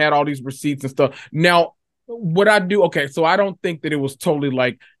about it and had all these receipts and stuff. Now, what I do, okay, so I don't think that it was totally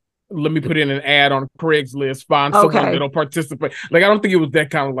like, let me put in an ad on Craigslist, find someone that'll participate. Like, I don't think it was that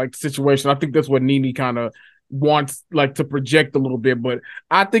kind of like situation. I think that's what Nene kind of wants like to project a little bit, but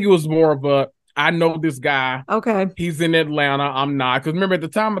I think it was more of a, I know this guy. Okay. He's in Atlanta. I'm not. Because remember, at the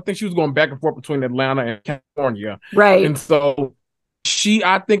time, I think she was going back and forth between Atlanta and California. Right. And so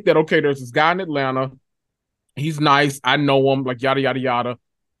I think that, okay, there's this guy in Atlanta. He's nice. I know him, like yada, yada, yada.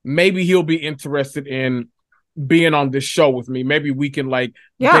 Maybe he'll be interested in being on this show with me. Maybe we can like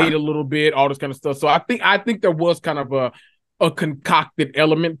date a little bit, all this kind of stuff. So I think there was kind of a concocted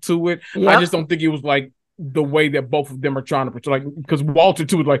element to it. I just don't think it was like the way that both of them are trying to portray, like, because Walter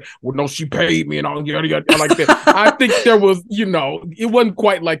too was like, well, no, she paid me and all yada yada like that. I think there was, it wasn't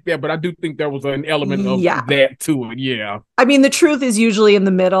quite like that, but I do think there was an element of that to it. Yeah. I mean, the truth is usually in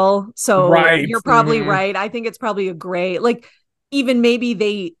the middle. So you're probably right. I think it's probably a gray, like, even maybe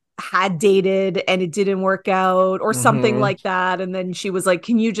they had dated and it didn't work out or something like that. And then she was like,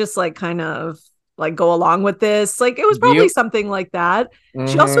 can you just like kind of like go along with this? Like, it was probably something like that.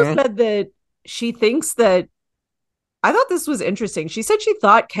 She also said that she thinks that, I thought this was interesting. She said she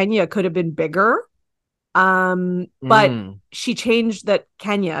thought Kenya could have been bigger. But she changed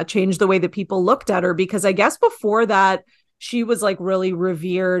the way that people looked at her, because I guess before that she was like really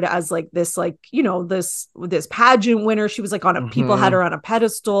revered as like this, like, this pageant winner. She was like people had her on a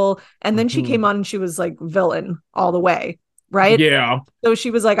pedestal, and then she came on and she was like villain all the way. Right. Yeah. So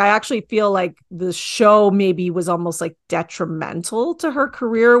she was like, I actually feel like the show maybe was almost like detrimental to her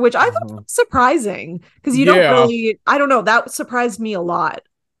career, which I thought was surprising, because you don't really, I don't know, that surprised me a lot.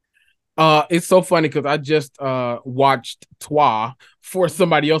 It's so funny because I just watched Twa for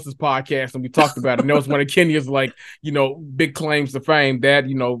somebody else's podcast, and we talked about it. And that was one of Kenya's like, big claims to fame, that,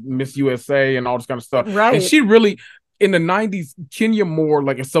 Miss USA and all this kind of stuff. Right. And she really, in the 90s, Kenya Moore,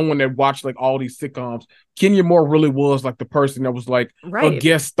 like, as someone that watched like all these sitcoms, Kenya Moore really was like the person that was like a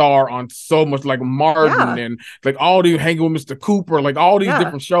guest star on so much, like Martin and like all these, hanging with Mr. Cooper, like all these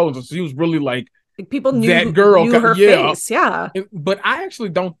different shows. And so she was really like People that girl. knew her Yeah. face. Yeah. But I actually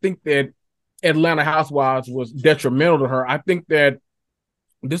don't think that Atlanta Housewives was detrimental to her. I think that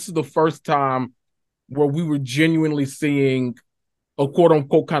this is the first time where we were genuinely seeing a quote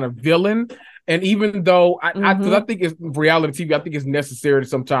unquote kind of villain. And even though because I think it's reality TV, I think it's necessary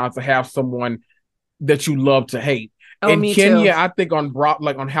sometimes to have someone that you love to hate. Oh, And me Kenya, too. I think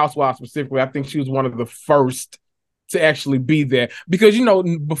on Housewives specifically, I think she was one of the first to actually be there, because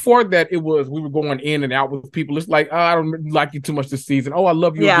before that it was we were going in and out with people. It's like, oh, I don't like you too much this season. Oh, I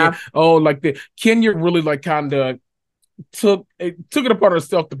love you again. Oh, like that. Kenya really like kind of took it upon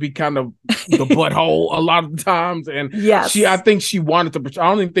herself to be kind of the butthole a lot of times, and yes, I think she wanted to. I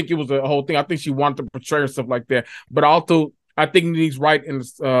don't even think it was a whole thing. I think she wanted to portray herself like that, but also I think he's right in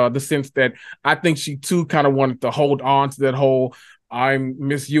the sense that I think she too kind of wanted to hold on to that whole I'm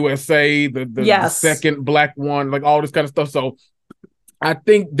Miss USA, the second black one, like all this kind of stuff. So I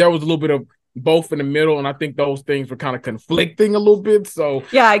think there was a little bit of both in the middle, and I think those things were kind of conflicting a little bit. So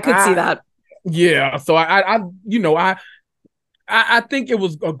yeah, I could see that. Yeah, so I think it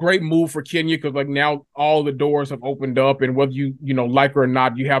was a great move for Kenya, because like now all the doors have opened up, and whether you like her or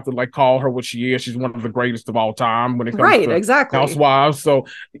not, you have to like call her what she is. She's one of the greatest of all time when it comes to exactly. Housewives. So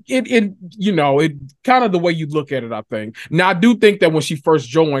it kind of the way you look at it, I think. Now I do think that when she first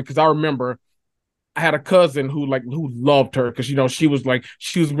joined, because I remember I had a cousin who loved her, because she was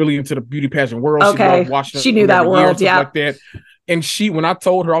really into the beauty pageant world. Okay. She loved watching. She knew that world, yeah, like that. And when I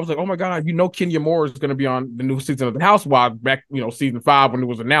told her, I was like, oh my God, Kenya Moore is going to be on the new season of The Housewives back, season 5 when it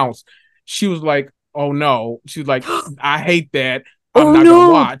was announced. She was like, oh no. She's like, I hate that. I'm not going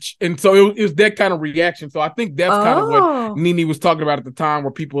to watch. And so it was that kind of reaction. So I think that's kind of what Nene was talking about at the time,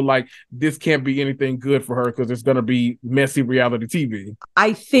 where people were like, this can't be anything good for her because it's going to be messy reality TV.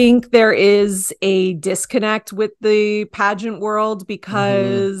 I think there is a disconnect with the pageant world,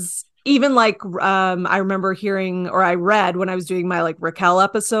 because even I remember hearing, or I read when I was doing my Raquel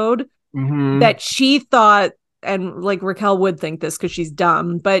episode, that she thought, and Raquel would think this because she's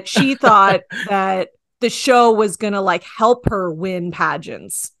dumb, but she thought that the show was gonna help her win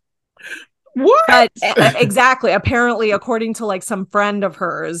pageants. What? But exactly. Apparently, according to some friend of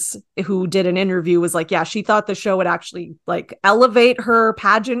hers who did an interview, was yeah, she thought the show would actually elevate her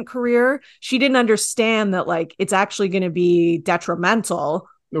pageant career. She didn't understand that it's actually going to be detrimental.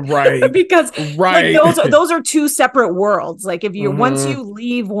 Right. Because those are two separate worlds. If you once you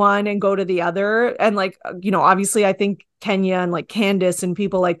leave one and go to the other, and obviously I think Kenya and Candace and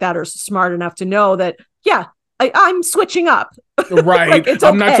people like that are smart enough to know that, yeah, I'm switching up. Right.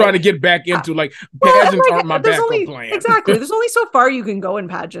 I'm not trying to get back into pageants aren't my backup plan. Exactly. There's only so far you can go in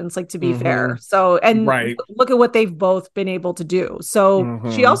pageants, to be fair. So, and look at what they've both been able to do. So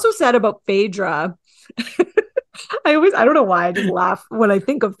she also said about Phaedra, I don't know why I just laugh when I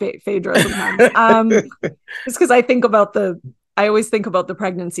think of Phaedra sometimes. It's because I always think about the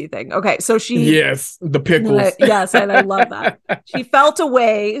pregnancy thing. Okay, so yes, the pickles. Yes, and I love that. She felt a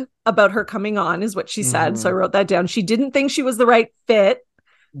way about her coming on, is what she said. So I wrote that down. She didn't think she was the right fit.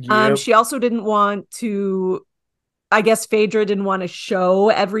 Yep. She also didn't want to. I guess Phaedra didn't want to show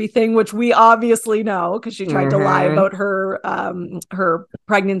everything, which we obviously know because she tried to lie about her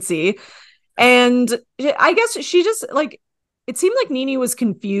pregnancy. And I guess she just it seemed like Nene was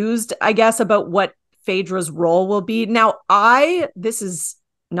confused, I guess, about what Phaedra's role will be. Now, this is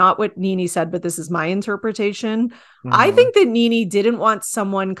not what Nene said, but this is my interpretation. I think that Nene didn't want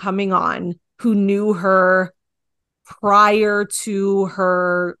someone coming on who knew her prior to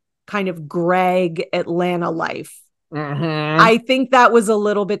her kind of Greg Atlanta life. I think that was a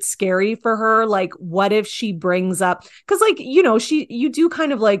little bit scary for her. What if she brings up, because you do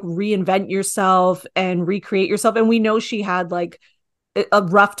kind of reinvent yourself and recreate yourself. And we know she had a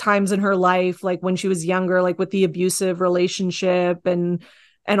rough times in her life, when she was younger, with the abusive relationship and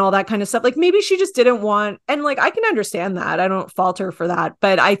all that kind of stuff. Maybe she just didn't want, and I can understand that. I don't fault her for that.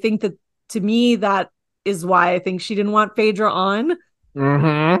 But I think that, to me, that is why I think she didn't want Phaedra on.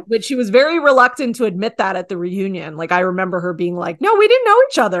 But she was very reluctant to admit that at the reunion. I remember her being like, no, we didn't know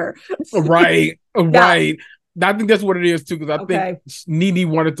each other. Right. Right. I think that's what it is too, because I think Nene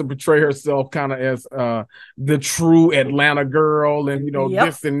wanted to portray herself kind of as the true Atlanta girl, and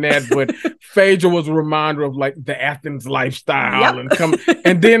this and that. But Phaedra was a reminder of the Athens lifestyle,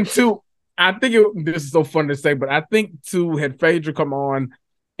 and then too, I think this is so fun to say, but I think too, had Phaedra come on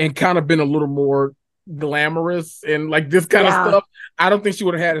and kind of been a little more glamorous and this kind of stuff, I don't think she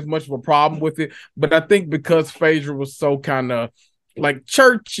would have had as much of a problem with it. But I think because Phaedra was so kind of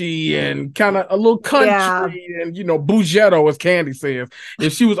churchy and kind of a little country and bougetto, as Candy says,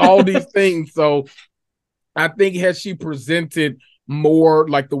 and she was all these things. So I think had she presented more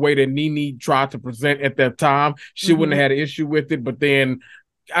like the way that Nene tried to present at that time, she wouldn't have had an issue with it. But then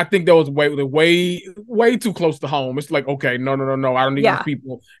I think that was way too close to home. It's like, okay, no. I don't need these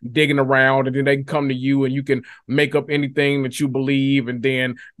people digging around, and then they can come to you and you can make up anything that you believe, and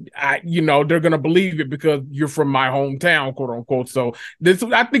then they're gonna believe it because you're from my hometown, quote unquote. So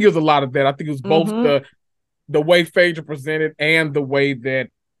I think it was a lot of that. I think it was both the way Phaedra presented and the way that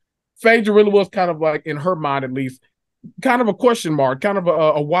Phaedra really was kind of like, in her mind at least, kind of a question mark, kind of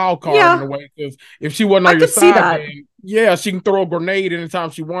a wild card in a way, because if she wasn't on your side, then she can throw a grenade anytime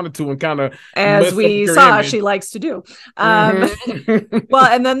she wanted to and kind of, as we saw, image. She likes to do. Well,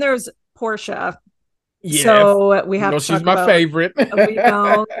 and then there's Portia. Yes. So we have to she's my favorite. We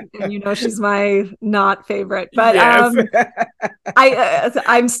know, and she's my not favorite. But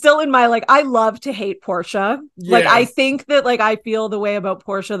I'm still in my I love to hate Portia. Yes. I think that I feel the way about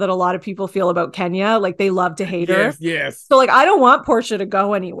Portia that a lot of people feel about Kenya. They love to hate her. Yes. So I don't want Portia to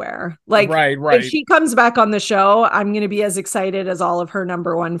go anywhere. Right. If she comes back on the show, I'm going to be as excited as all of her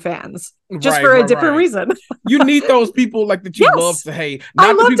number one fans. Just for a different reason. You need those people that you love to hate. Not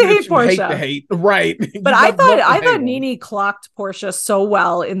I love to hate Portia. Hate to hate. Right. But I thought Nene clocked Portia so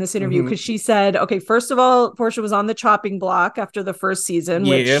well in this interview, because she said, okay, first of all, Portia was on the chopping block after the first season,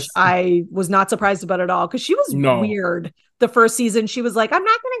 which I was not surprised about at all, because she was weird. The first season, she was like, I'm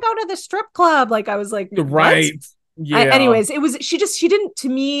not going to go to the strip club. I was like, right. What? Yeah. Anyways, she didn't, to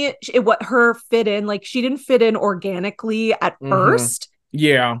me, what her fit in, she didn't fit in organically at first.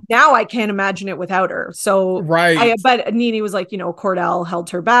 Yeah. Now I can't imagine it without her. So, but Nene was like, Cordell held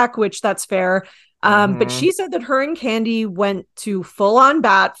her back, which that's fair. But she said that her and Candy went to full on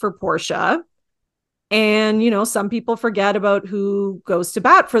bat for Portia. And, some people forget about who goes to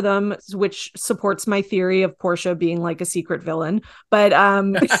bat for them, which supports my theory of Portia being a secret villain. But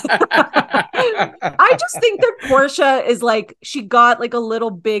I just think that Portia is she got a little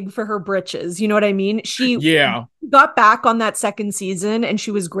big for her britches. You know what I mean? She got back on that second season and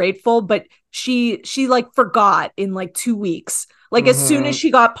she was grateful, but she forgot in 2 weeks. As soon as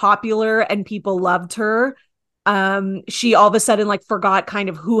she got popular and people loved her, she all of a sudden forgot kind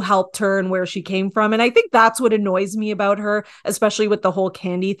of who helped her and where she came from. And I think that's what annoys me about her, especially with the whole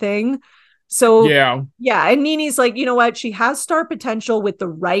Candy thing. So and Nene's you know what, she has star potential with the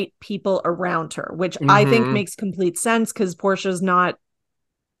right people around her, which I think makes complete sense, because Portia's not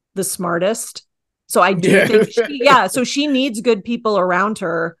the smartest. So I do think so she needs good people around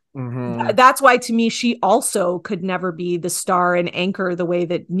her. That's why, to me, she also could never be the star and anchor the way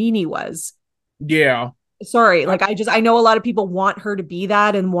that Nene was. Sorry, I know a lot of people want her to be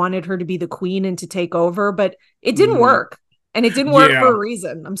that and wanted her to be the queen and to take over, but it didn't work. And it didn't work for a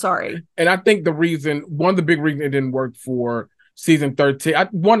reason. I'm sorry. And I think one of the big reasons it didn't work for season 13, I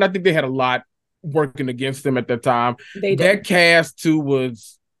think they had a lot working against them at that time. That cast too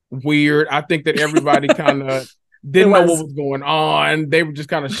was weird. I think that everybody kind of didn't know what was going on. They were just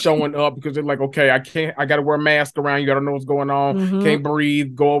kind of showing up because they're like, okay, I got to wear a mask around. You got to know what's going on. Can't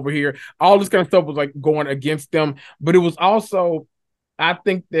breathe. Go over here. All this kind of stuff was going against them. But it was also, I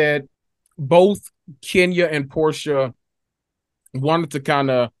think that both Kenya and Portia wanted to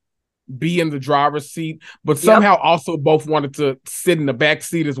kind of be in the driver's seat, but somehow also both wanted to sit in the back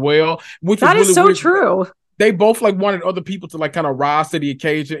seat as well, which that was is really so weird. True. They both wanted other people to kind of rise to the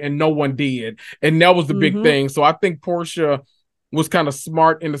occasion, and no one did. And that was the big thing. So I think Portia was kind of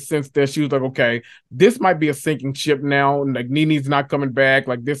smart in the sense that she was like, okay, this might be a sinking ship now. And Nene's not coming back,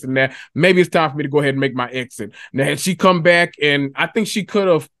 this and that. Maybe it's time for me to go ahead and make my exit. Now, had she come back, and I think we could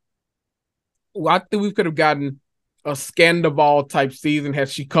have gotten a Scandival type season had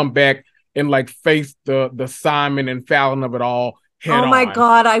she come back and faced the Simon and Fallon of it all. Oh my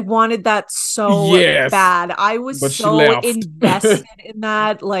God, I wanted that so bad. I was so invested in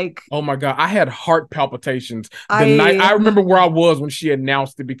that. Oh my God, I had heart palpitations the night. I remember where I was when she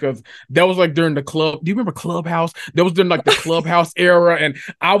announced it, because that was during the club. Do you remember Clubhouse? That was during the Clubhouse era, and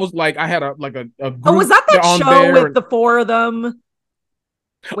I was I had a group. Oh, was that show with the four of them?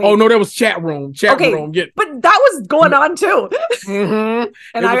 Wait. Oh no, that was chat room. Room. Yeah. But that was going on too.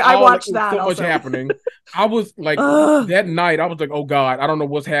 And I watched that. So much happening. I was that night. I was like, oh God, I don't know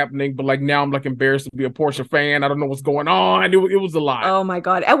what's happening. But now I'm embarrassed to be a Portia fan. I don't know what's going on. It was a lot. Oh my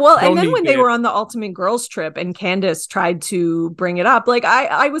God. And then when they were on the Ultimate Girls Trip and Candace tried to bring it up,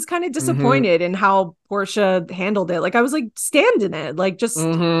 I was kind of disappointed in how Portia handled it. I was stand in it.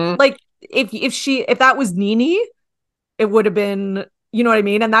 If that was Nene, it would have been. You know what I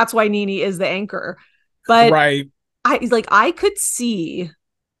mean? And that's why Nene is the anchor. But I could see,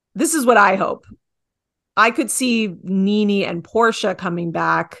 this is what I hope. I could see Nene and Portia coming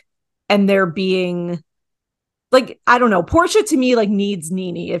back and there being like, I don't know. Portia to me like needs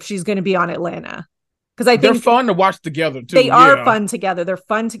Nene if she's going to be on Atlanta. Because I They're think fun to watch together too. they are Yeah. fun together. They're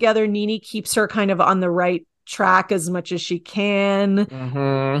fun together. Nene keeps her kind of on the right track as much as she can.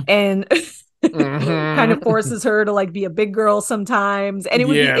 Mm-hmm. And kind of Mm-hmm. forces her to like be a big girl sometimes. And it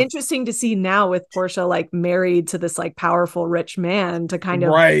would be Yes. interesting to see now with Portia like married to this like powerful rich man to kind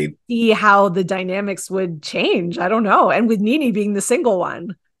of Right. see how the dynamics would change. I don't know. And with Nene being the single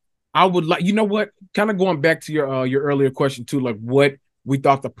one. I would like, you know what? Kind of going back to your earlier question too, like what we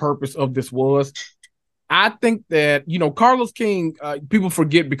thought the purpose of this was. I think that, Carlos King, people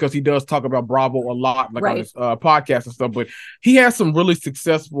forget because he does talk about Bravo a lot, like on Right. his podcast and stuff, but he has some really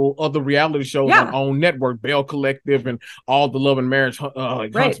successful other reality shows on Yeah. own network, Bell Collective and All the Love and Marriage,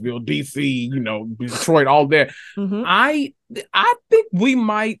 Right. Huntsville, DC, Detroit, all that. Mhm. I think we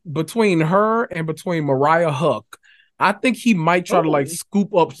might, between her and between Mariah Huck, I think he might try to like Oh.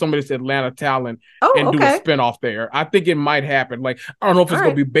 scoop up some of this Atlanta talent Oh, and do a okay. spinoff there. I think it might happen. Like, I don't know if it's All gonna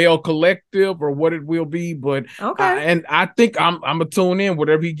right. be Bell Collective or what it will be, but Okay. and I think I'm gonna tune in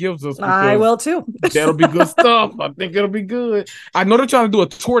whatever he gives us I because will too. that'll be good stuff. I think it'll be good. I know they're trying to do a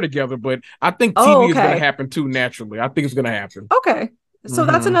tour together, but I think Oh, TV is gonna okay. happen too naturally. I think it's gonna happen. Okay. So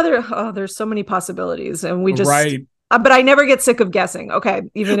that's Mm-hmm. another, oh, there's so many possibilities. And we just, Right. but I never get sick of guessing. Okay.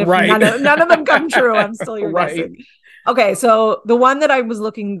 Even if Right. none of them come true, I'm still here Right. guessing. Okay. So the one that I was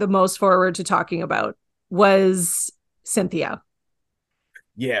looking the most forward to talking about was Cynthia.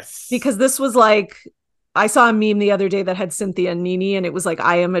 Yes. Because this was like, I saw a meme the other day that had Cynthia and Nene, and it was like,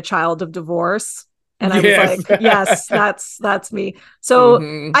 I am a child of divorce. And I was Yes. like, yes, that's me. So,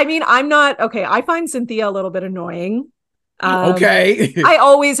 Mm-hmm. I mean, I'm not, okay, I find Cynthia a little bit annoying. Okay. I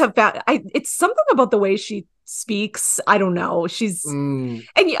always have found, it's something about the way she speaks. I don't know. Mm.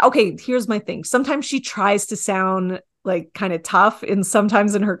 And okay, here's my thing. Sometimes she tries to sound like kind of tough and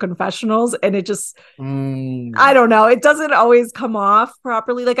sometimes in her confessionals, and it just, I don't know. It doesn't always come off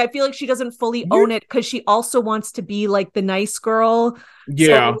properly. Like, I feel like she doesn't fully own it because she also wants to be like the nice girl.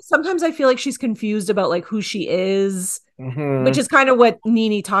 Yeah. So sometimes I feel like she's confused about like who she is, Mm-hmm. which is kind of what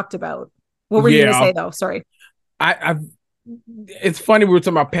Nene talked about. What were you going to say though? Sorry. It's funny we were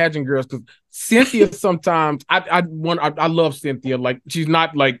talking about pageant girls because Cynthia sometimes I love Cynthia. Like, she's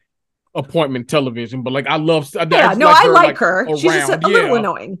not like appointment television, but like I like her. Around. She's just a little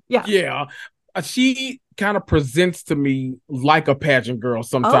annoying. Yeah. She kind of presents to me like a pageant girl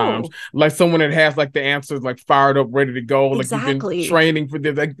sometimes, like someone that has like the answers like fired up, ready to go, like you've been training for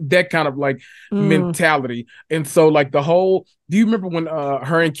this, like that kind of like mentality. And so like the whole, do you remember when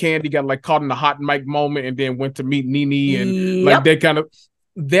her and Candy got like caught in the hot mic moment and then went to meet Nene and like that kind of,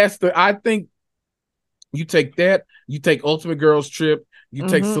 I think you take that, you take Ultimate Girls Trip, you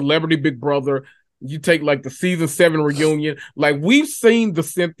take Celebrity Big Brother, you take like the season 7 reunion. Like, we've seen the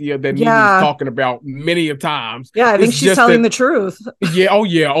Cynthia that Nene's talking about many a times. Yeah, I think she's telling the truth. Yeah,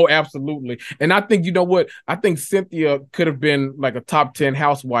 oh, absolutely. And I think, you know what? I think Cynthia could have been like a top 10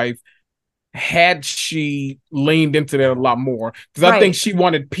 housewife had she leaned into that a lot more. Because I think she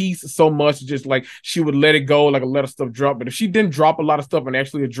wanted peace so much, just like she would let it go, like let her stuff drop. But if she didn't drop a lot of stuff and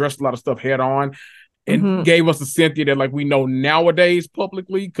actually addressed a lot of stuff head on, and gave us the Cynthia that like we know nowadays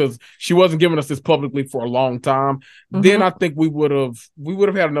publicly, because she wasn't giving us this publicly for a long time, then I think we would have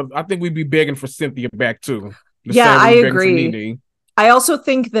had another. I think we'd be begging for Cynthia back too. Yeah, I agree. I also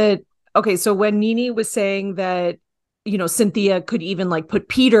think that, okay, so when Nene was saying that, you know, Cynthia could even like put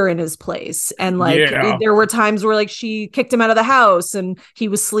Peter in his place, and like there were times where like she kicked him out of the house and he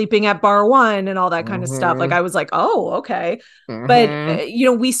was sleeping at bar 1 and all that kind of stuff. Like, I was like, oh, okay. But you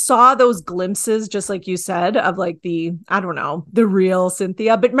know, we saw those glimpses, just like you said, of like the, I don't know, the real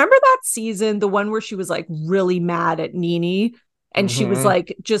Cynthia. But remember that season, the one where she was like really mad at Nene, and she was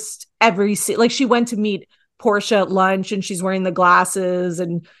like, just like she went to meet Portia at lunch and she's wearing the glasses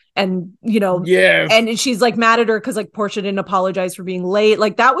and you know, and she's like mad at her because like Portia didn't apologize for being late.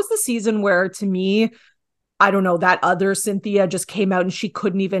 Like, that was the season where, to me, I don't know, that other Cynthia just came out and she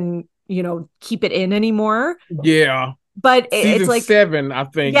couldn't even, you know, keep it in anymore. Yeah. But season it's like 7, I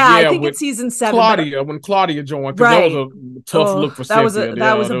think. Yeah, I think it's season 7. Claudia, when Claudia joined, because that was a tough look for Cynthia.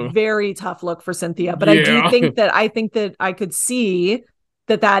 That was a very tough look for Cynthia. But I do think that I could see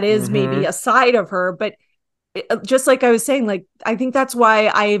that is maybe a side of her, but just like I was saying, like, I think that's why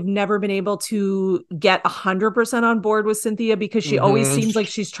I've never been able to get 100% on board with Cynthia, because she always seems like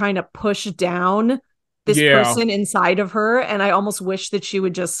she's trying to push down this person inside of her. And I almost wish that she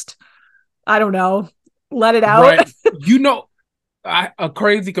would just, I don't know, let it out. Right. You know, a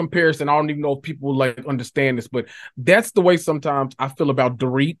crazy comparison. I don't even know if people like understand this, but that's the way sometimes I feel about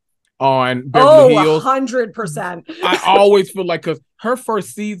Dorit on Beverly Oh, Hills. 100%. I always feel like, because her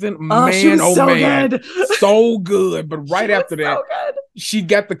first season, She was so man, good. so good. But right She was after that, so good. she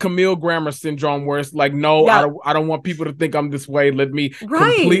got the Camille Grammer syndrome, where it's like, no, Yeah. I don't want people to think I'm this way. Let me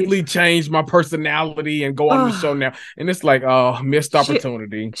Right. completely change my personality and go on the show now. And it's like, missed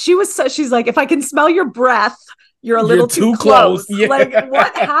opportunity. She's like, if I can smell your breath, you're a little too close. Yeah. Like,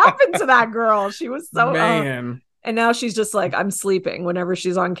 what happened to that girl? She was so man. And now she's just like, I'm sleeping whenever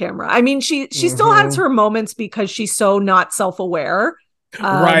she's on camera. I mean, she still has her moments because she's so not self-aware.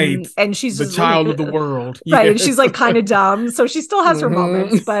 Right. And she's the just child of the world. Right. Yes. And she's like kind of dumb. So she still has her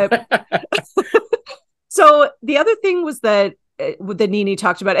moments. But so the other thing was that Nene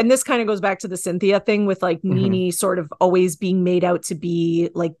talked about, and this kind of goes back to the Cynthia thing with like Nene sort of always being made out to be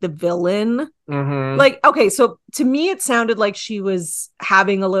like the villain. Like, okay, so to me, it sounded like she was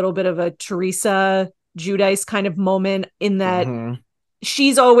having a little bit of a Teresa Giudice kind of moment in that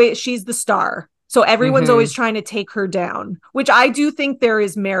she's the star. So everyone's always trying to take her down, which I do think there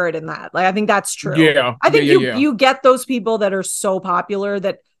is merit in that. Like, I think that's true. Yeah. I think you get those people that are so popular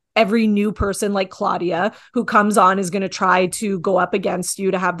that every new person like Claudia who comes on is going to try to go up against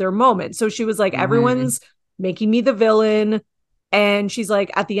you to have their moment. So she was like, everyone's making me the villain. And she's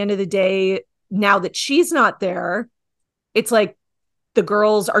like, at the end of the day, now that she's not there, it's like, the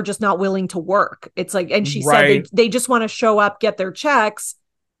girls are just not willing to work. It's like, and she said they just want to show up, get their checks,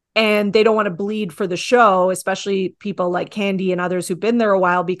 and they don't want to bleed for the show, especially people like Candy and others who've been there a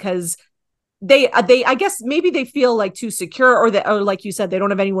while, because they I guess maybe they feel like too secure, or like you said, they don't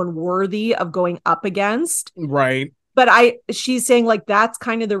have anyone worthy of going up against. Right. But she's saying like that's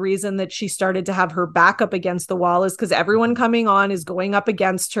kind of the reason that she started to have her back up against the wall, is because everyone coming on is going up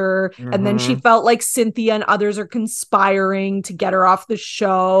against her. And then she felt like Cynthia and others are conspiring to get her off the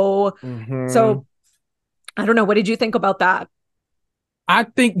show. So I don't know. What did you think about that? I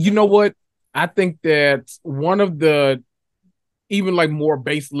think, you know what? I think that one of the, even like more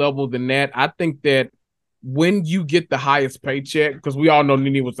base level than that, I think that when you get the highest paycheck, because we all know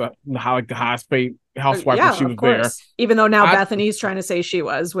Nene was the highest paid housewife when she was there. Even though now Bethany's trying to say she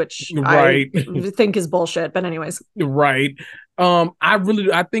was, which I think is bullshit. But anyways. Right.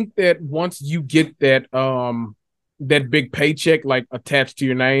 I think that once you get that that big paycheck like attached to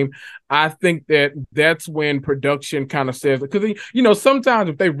your name, I think that that's when production kind of says, because you know, sometimes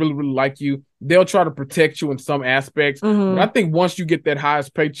if they really, really like you, they'll try to protect you in some aspects. But I think once you get that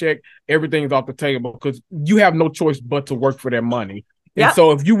highest paycheck, everything's off the table, because you have no choice but to work for that money. And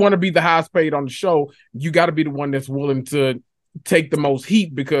so if you want to be the highest paid on the show, you got to be the one that's willing to take the most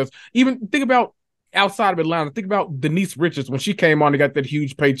heat. Because even think about outside of Atlanta, think about Denise Richards when she came on and got that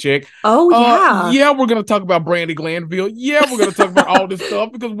huge paycheck. Yeah, we're gonna talk about Brandy Glanville. Yeah, we're gonna talk about all this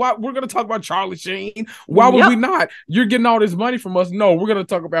stuff, because we're gonna talk about Charlie Sheen. Why would we not? You're getting all this money from us. No, we're gonna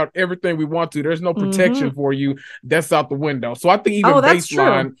talk about everything we want to. There's no protection for you. That's out the window. So I think even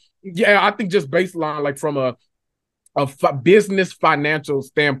baseline, I think just baseline, like from a business financial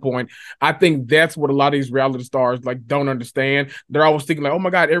standpoint, I think that's what a lot of these reality stars like don't understand. They're always thinking like, oh my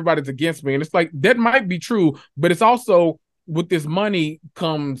God, everybody's against me. And it's like, that might be true, but it's also, with this money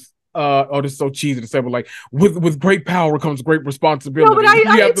comes this is so cheesy to say, but like with great power comes great responsibility. No, but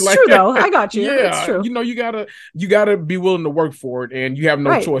it's true though. I got you. Yeah, it's true. You know, you gotta be willing to work for it, and you have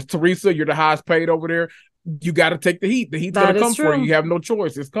no choice. Teresa, you're the highest paid over there. You got to take the heat. The heat's gonna come for you. You have no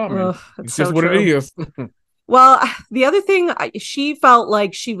choice. It's coming. It's just what it is. Well, the other thing, she felt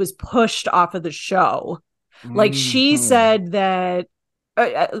like she was pushed off of the show. Like she said that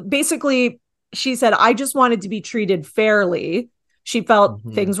basically she said, I just wanted to be treated fairly. She felt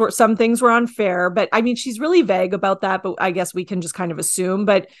some things were unfair, but I mean, she's really vague about that, but I guess we can just kind of assume.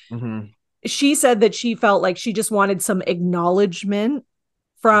 But she said that she felt like she just wanted some acknowledgement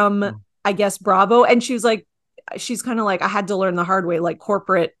from, I guess, Bravo. And she was like, she's kind of like, I had to learn the hard way, like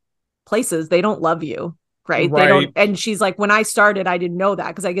corporate places, they don't love you. Right. They don't. And she's like, when I started, I didn't know that,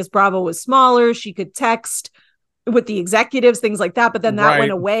 because I guess Bravo was smaller. She could text with the executives, things like that. But then that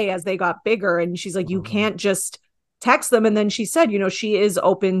went away as they got bigger. And she's like, you can't just text them. And then she said, you know, she is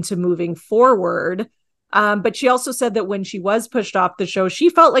open to moving forward. But she also said that when she was pushed off the show, she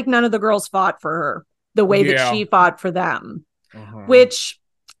felt like none of the girls fought for her the way that she fought for them, which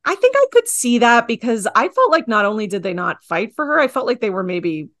I think I could see that, because I felt like not only did they not fight for her, I felt like they were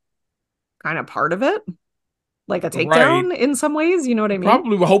maybe kind of part of it. Like a takedown in some ways, you know what I mean?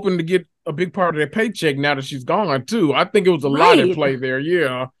 Probably were hoping to get a big part of their paycheck now that she's gone too. I think it was a lot at play there.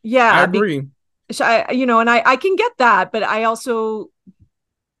 Yeah, I agree. You know, and I can get that, but I also,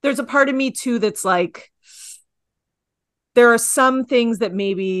 there's a part of me too that's like, there are some things that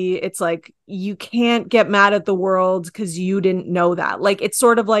maybe it's like you can't get mad at the world because you didn't know that. Like it's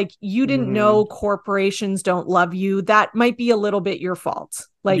sort of like you didn't know corporations don't love you. That might be a little bit your fault.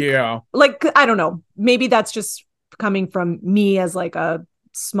 Like I don't know. Maybe that's just coming from me as like a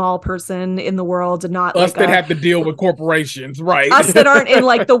small person in the world and not us like that have to deal with corporations, right? Us that aren't in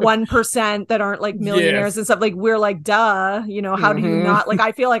like the 1% that aren't like millionaires and stuff. Like we're like, duh, you know, how do you not? Like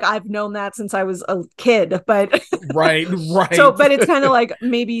I feel like I've known that since I was a kid, but right. So, but it's kind of like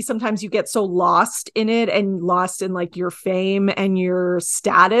maybe sometimes you get so lost in it and lost in like your fame and your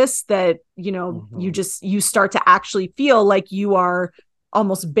status that, you know, you start to actually feel like you are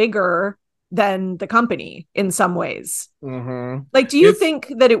almost bigger than the company in some ways. Like, do you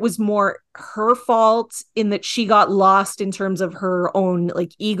think that it was more her fault in that she got lost in terms of her own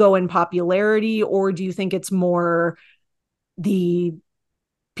like ego and popularity, or do you think it's more the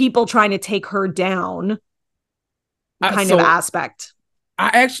people trying to take her down kind of aspect?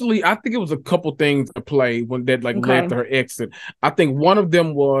 I think it was a couple things at play when that like led to her exit. I think one of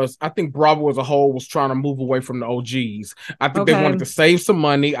them was, I think Bravo as a whole was trying to move away from the OGs. I think they wanted to save some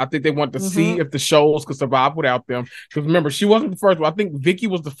money. I think they wanted to see if the shows could survive without them. Because remember, she wasn't the first one. I think Vicky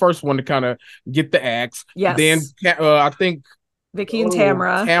was the first one to kind of get the axe. Yes. Then I think Vicky and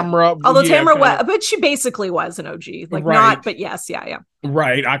Tamra. Although Tamra but she basically was an OG. Like not, but yes, yeah.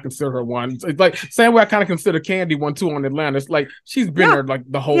 Right, I consider her one. It's like same way I kind of consider Candy one too on Atlanta. It's like she's been there like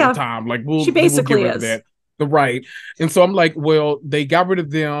the whole time. Like she basically we'll get rid of that. Right. And so I'm like, well, they got rid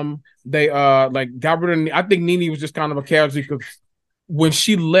of them. They like got rid of I think Nene was just kind of a casualty because when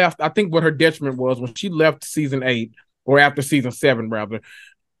she left, I think what her detriment was when she left season 8 or after season 7 rather,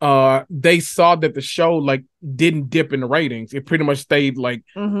 they saw that the show like didn't dip in the ratings. It pretty much stayed like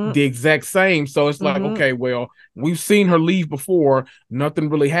the exact same. So it's like, okay, well, we've seen her leave before. Nothing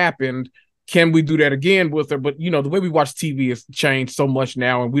really happened. Can we do that again with her? But you know, the way we watch TV has changed so much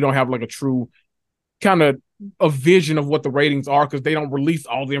now, and we don't have like a true kind of a vision of what the ratings are because they don't release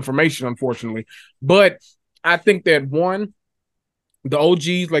all the information, unfortunately. But I think that one, the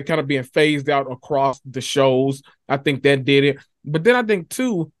OGs like kind of being phased out across the shows, I think that did it. But then I think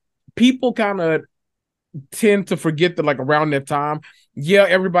too, people kind of tend to forget that like around that time,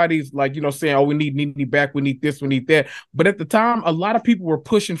 everybody's like, you know, saying, oh, we need Nene back, we need this, we need that. But at the time, a lot of people were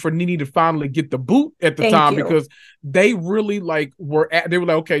pushing for Nene to finally get the boot at the time because they really like they were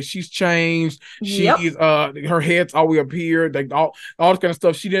like, okay, she's changed. She's her head's all the way up here, like all this kind of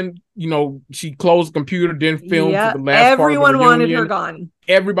stuff. She didn't, you know, she closed the computer, didn't film for the last everyone part of the wanted her gone.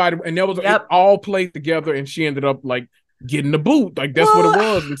 Everybody, and that was it all played together, and she ended up like getting the boot. Like that's what it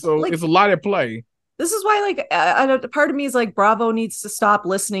was. And so like, it's a lot at play. This is why, like, part of me is like, Bravo needs to stop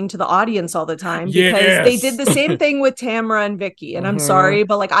listening to the audience all the time because they did the same thing with Tamra and Vicky. And I'm sorry,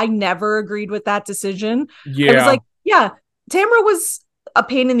 but like, I never agreed with that decision. I was like, Tamra was a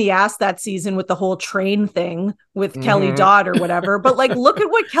pain in the ass that season with the whole train thing with Kelly Dodd or whatever. But like, look at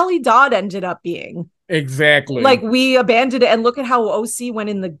what Kelly Dodd ended up being. Exactly. Like we abandoned it, and look at how OC went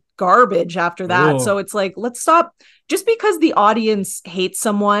in the garbage after that. So it's like, let's stop. Just because the audience hates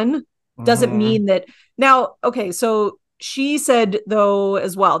someone doesn't mean that now, okay, so she said though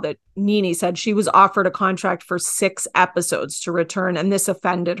as well that Nene said she was offered a contract for 6 episodes to return, and this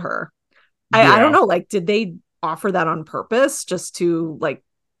offended her. I don't know, like, did they offer that on purpose just to like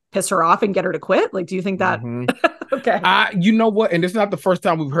piss her off and get her to quit? Like, do you think that okay? You know what, and it's not the first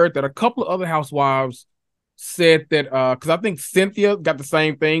time we've heard that. A couple of other housewives said that because I think Cynthia got the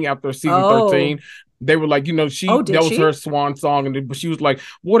same thing after season 13. They were like, you know, that was her swan song, but she was like,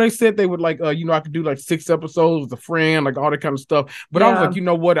 well, they said they would like, you know, I could do like 6 episodes with a friend, like all that kind of stuff. But I was like, you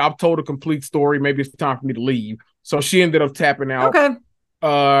know what? I've told a complete story. Maybe it's time for me to leave. So she ended up tapping out. Okay.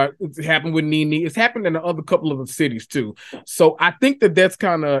 It happened with Nene. It's happened in the other couple of the cities too. So I think that's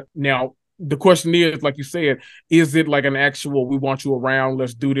kind of now. The question is, like you said, is it like an actual we want you around,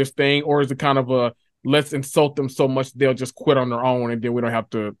 let's do this thing, or is it kind of a let's insult them so much they'll just quit on their own and then we don't have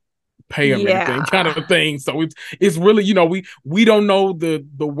to pay them anything kind of a thing. So it's really, you know, we don't know the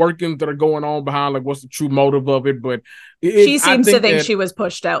workings that are going on behind like what's the true motive of it, but she seems to think she was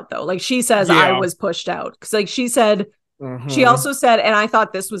pushed out though. Like she says I was pushed out because like she said she also said, and I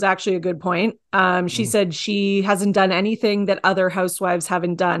thought this was actually a good point. She said she hasn't done anything that other housewives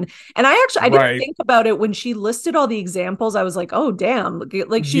haven't done. And I didn't think about it when she listed all the examples. I was like, oh, damn.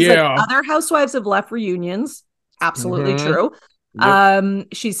 Like she's like, other housewives have left reunions. Absolutely true. Yep.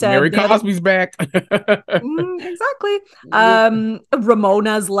 She said Mary Cosby's back. Exactly.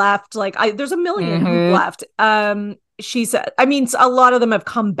 Ramona's left. Like there's a million who left. she said, I mean, a lot of them have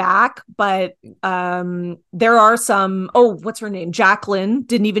come back, but there are some, what's her name? Jacqueline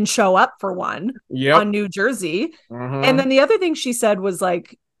didn't even show up for one on New Jersey. And then the other thing she said was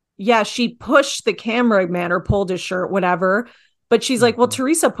like, yeah, she pushed the cameraman or pulled his shirt, whatever. But she's like, well,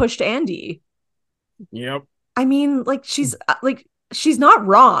 Teresa pushed Andy. Yep. I mean, like, she's not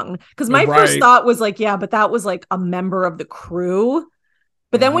wrong. Because my first thought was like, yeah, but that was like a member of the crew.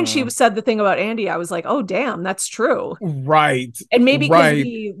 But then when she said the thing about Andy, I was like, oh, damn, that's true. Right. And maybe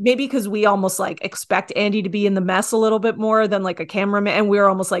because we almost like expect Andy to be in the mess a little bit more than like a cameraman. And we're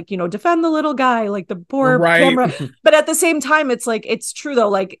almost like, defend the little guy, like the poor camera. But at the same time, it's like, it's true, though.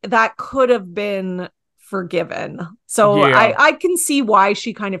 Like that could have been forgiven. So I can see why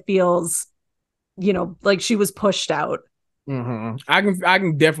she kind of feels, like she was pushed out. I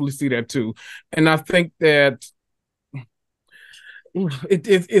can definitely see that, too. And I think that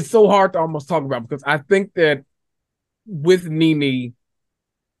it's so hard to almost talk about because I think that with Nene,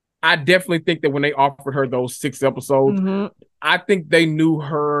 I definitely think that when they offered her those 6 episodes, I think they knew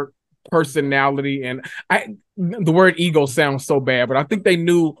her personality, and the word ego sounds so bad, but I think they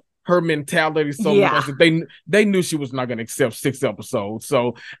knew her mentality so much that they knew she was not going to accept 6 episodes.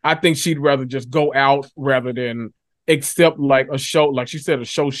 So I think she'd rather just go out rather than accept like a show, like she said, a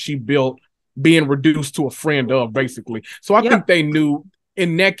show she built being reduced to a friend of, basically. So I think they knew,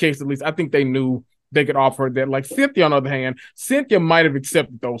 in that case at least, I think they knew they could offer her that. Like Cynthia, on the other hand, Cynthia might have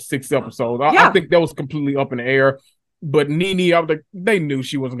accepted those 6 episodes. I think that was completely up in the air. But Nene, I was like, they knew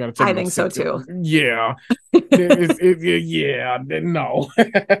she wasn't going to take. I think so too. Yeah, no.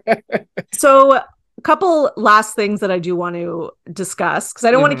 So a couple last things that I do want to discuss because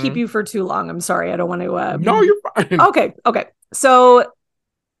I don't want to keep you for too long. I'm sorry, I don't want to. No, you're fine. Okay. So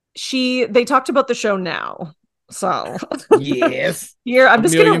they talked about the show now. So yes, here I'm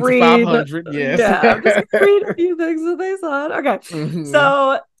just going to read. 500, yes. Yeah, I'm just going to read a few things that they said. Okay,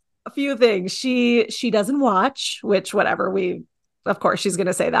 so a few things she doesn't watch, which whatever of course she's going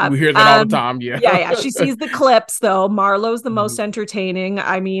to say that. We hear that all the time. Yeah. She sees the clips though. Marlo's the most entertaining.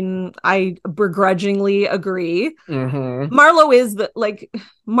 I mean, I begrudgingly agree. Marlo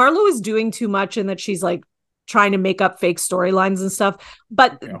is doing too much in that she's like trying to make up fake storylines and stuff.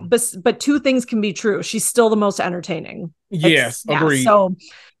 But 2 things can be true. She's still the most entertaining. Yes, agreed. So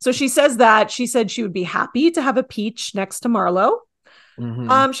she says that. She said she would be happy to have a Peach next to Marlo.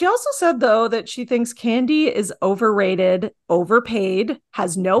 She also said, though, that she thinks Candy is overrated, overpaid,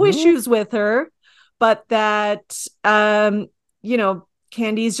 has no issues with her, but that,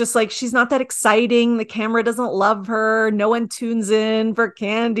 Candy's just like, she's not that exciting. The camera doesn't love her. No one tunes in for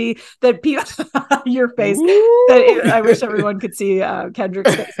Candy. That people, your face, I wish everyone could see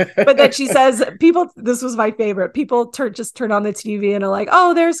Kendrick's face, but that she says this was my favorite. People just turn on the TV and are like,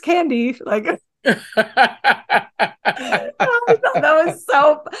 oh, there's Candy. Like, that was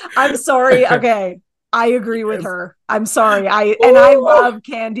so. I'm sorry. Okay, I agree with her. I'm sorry. I love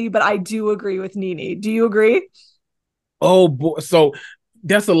Candy, but I do agree with Nene. Do you agree? Oh boy, so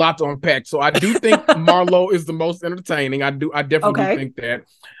that's a lot to unpack. So I do think Marlo is the most entertaining. I definitely think that.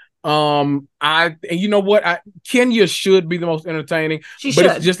 And you know what? Kenya should be the most entertaining.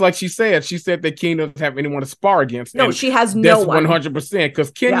 It's just like she said. She said that Kenya doesn't have anyone to spar against. No, she has no one. 100%. Because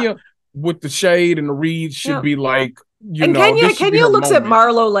Kenya. With the shade and the reads should be like, Kenya looks at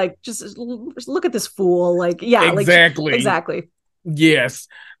Marlo like, just look at this fool. Like, yeah, exactly. Yes.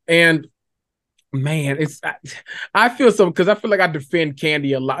 And man, I feel so because I feel like I defend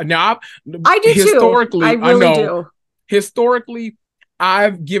Candy a lot. Now I do historically, too. I really do. Historically,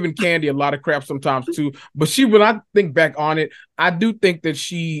 I've given Candy a lot of crap sometimes too, but when I think back on it, I do think that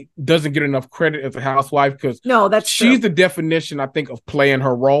she doesn't get enough credit as a housewife because she's the definition, I think, of playing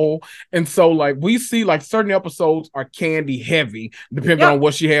her role. And so, like, we see like certain episodes are Candy heavy, depending on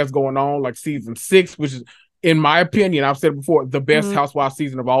what she has going on. Like season 6, which is, in my opinion, I've said it before, the best housewife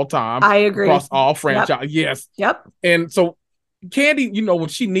season of all time. I agree. Across all franchises. Yes. Yep. And so Candy, when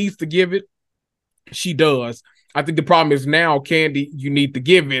she needs to give it, she does. I think the problem is now, Candy, you need to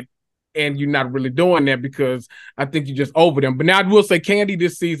give it, and you're not really doing that because I think you're just over them. But now I will say Candy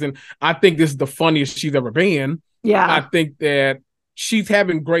this season, I think this is the funniest she's ever been. Yeah. I think that she's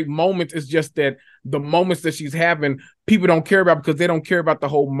having great moments. It's just that the moments that she's having, people don't care about because they don't care about the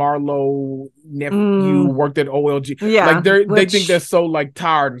whole Marlo nephew worked at OLG. Yeah. Like they think they're so like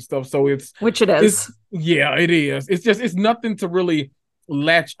tired and stuff. So which it is. It is. It's nothing to really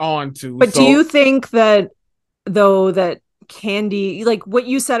latch on to. But do you think that Candy, like what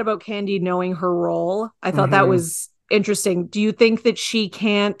you said about Candy knowing her role, I thought that was interesting. Do you think that she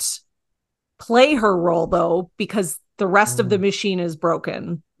can't play her role though because the rest of the machine is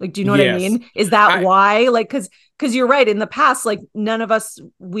broken? Like, do you know what I Yes. mean? Is that why? Like, because you're right. In the past, like, none of us,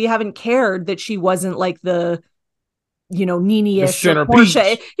 we haven't cared that she wasn't like the, The Nene-ish or Portia.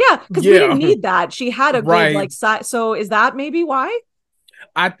 centerpiece. Yeah, because we didn't Yeah. need that. She had a good Right. like side. So is that maybe why?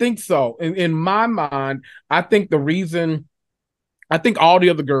 I think so. In my mind, I think the reason, I think all the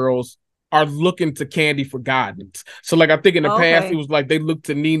other girls are looking to Candy for guidance. So, like, I think in the past, Okay. it was like they looked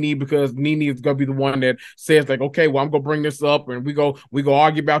to Nene because Nene is gonna be the one that says, like, okay, well, I'm gonna bring this up and we go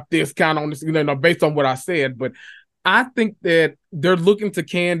argue about this kind of on this, based on what I said. But I think that they're looking to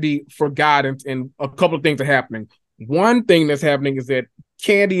Candy for guidance, and a couple of things are happening. One thing that's happening is that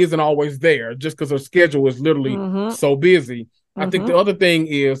Candy isn't always there just because her schedule is literally Mm-hmm. so busy. I think Mm-hmm. the other thing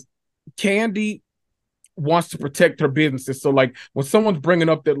is Candy wants to protect her businesses. So, like, when someone's bringing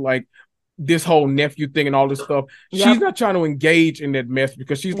up that, like, this whole nephew thing and all this stuff, she's Yep. not trying to engage in that mess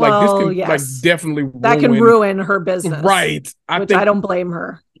because she's like, this Well, can, like, yes. definitely That can ruin. ruin her business, Right. I which I think don't blame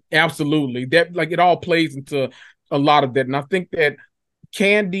her. absolutely that, like, it all plays into a lot of that. And I think that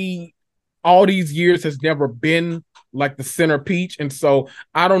Candy, all these years, has never been like the center peach. And so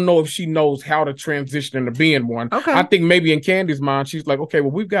I don't know if she knows how to transition into being one. Okay. I think maybe in Candy's mind, she's like, okay,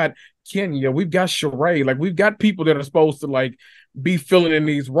 well, we've got Kenya, we've got Sheree, like, we've got people that are supposed to, like, be filling in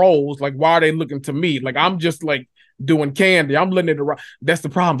these roles. Like, why are they looking to me? Like, I'm just, like, doing Candy. I'm letting it around. That's the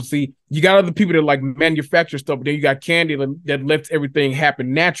problem. See, you got other people that, like, manufacture stuff, but then you got Candy that lets everything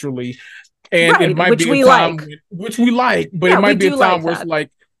happen naturally. And it Right. might Which be a we time like. which we like, but Yeah, it we might be a do time like where it's that. like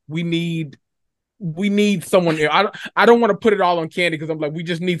we need someone else. I don't want to put it all on Candy because I'm like, we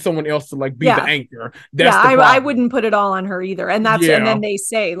just need someone else to, like, be the Yeah. anchor. Yeah. That's the I problem. wouldn't put it all on her either. And Yeah. then they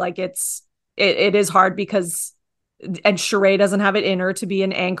say like it is hard because and Sheree doesn't have it in her to be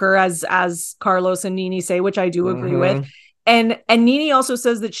an anchor as Carlos and Nene say, which I do agree with. Mm-hmm. And Nene also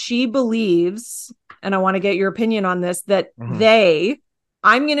says that she believes, and I want to get your opinion on this, that Mm-hmm.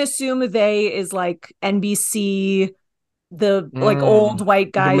 I'm going to assume they is like NBC, the like old white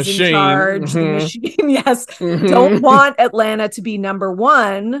The guys in machine. charge, the Mm-hmm. machine, yes, don't Mm-hmm. want Atlanta to be number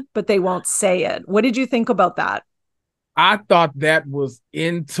one, but they won't say it. What did you think about that? I thought that was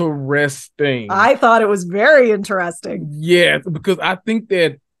interesting. I thought it was very interesting. Yeah, because I think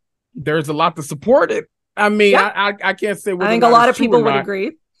that there's a lot to support it. I mean, Yeah, I can't say I whether or think a not lot it's of true or people would not.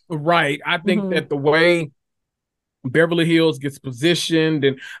 agree. Right. I think Mm-hmm. that the way Beverly Hills gets positioned,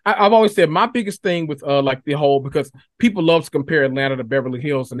 and I've always said my biggest thing with like the whole, because people love to compare Atlanta to Beverly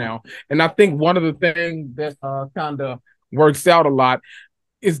Hills now, and I think one of the things that kind of works out a lot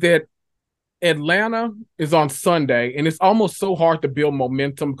is that Atlanta is on Sunday, and it's almost so hard to build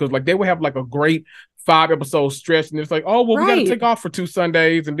momentum because, like, they would have like a great 5 episode stretch, and it's like, oh well, we got to Right. take off for 2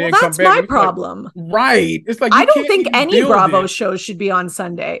 Sundays and Well, then come that's back, my and it's like, problem. right, it's like I you don't can't think even any build Bravo it. shows should be on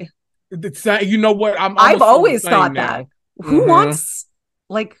Sunday. You know what? I'm I've almost feeling the always same thought that. now. Who Mm-hmm. wants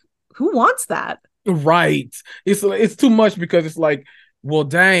like who wants that? Right. It's too much because it's like, well,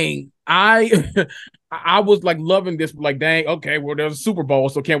 dang, I I was like loving this, like, dang, okay, well, there's a Super Bowl,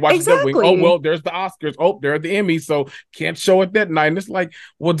 so can't watch it that week. Oh Exactly. well, there's the Oscars. Oh, there are the Emmys, so can't show it that night. And it's like,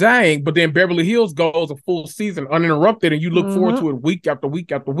 well, dang. But then Beverly Hills goes a full season uninterrupted, and you look forward Mm-hmm. to it week after week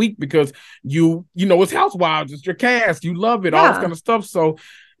after week because you know it's Housewives, it's your cast, you love it, all this Yeah. kind of stuff. So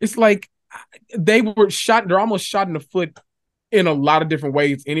it's like they're almost shot in the foot in a lot of different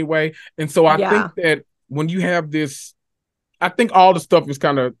ways anyway. And so I think Yeah. that when you have this, I think all the stuff is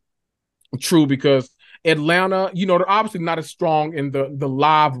kind of true because Atlanta, they're obviously not as strong in the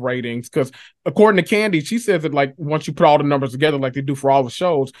live ratings because according to Candy, she says that, like, once you put all the numbers together like they do for all the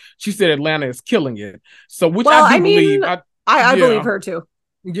shows, she said Atlanta is killing it. So which I Well, I do mean, believe. I believe Yeah. her too.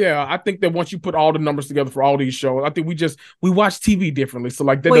 Yeah, I think that once you put all the numbers together for all these shows, I think we watch TV differently. So,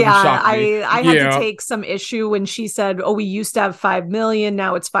 like, that Well, doesn't yeah, shock me. I had to Yeah, take some issue when she said, "Oh, we used to have 5 million,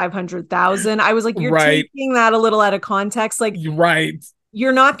 now it's 500,000." I was like, "You're right. taking that a little out of context. Like, You're right.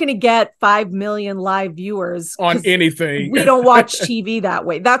 you're not going to get 5 million live viewers On because anything. we don't watch TV that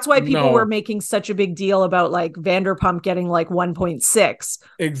way." That's why people were No, making such a big deal about like Vanderpump getting like 1.6,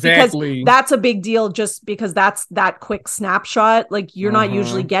 because exactly. that's a big deal just because that's that quick snapshot. Like, you're not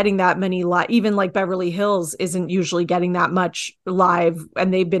usually Mm-hmm. getting that many live. Even like Beverly Hills isn't usually getting that much live.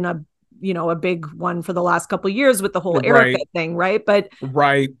 And they've been a big one for the last couple of years with the whole Erica Right. thing. Right. But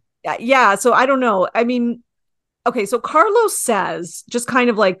Right. yeah. So I don't know. I mean, okay, so Carlos says, just kind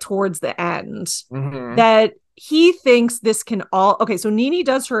of like towards the end, Mm-hmm. that he thinks this can all. Okay, so Nene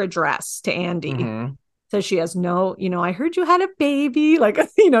does her address to Andy. Mm-hmm. Says she has no, I heard you had a baby. Like,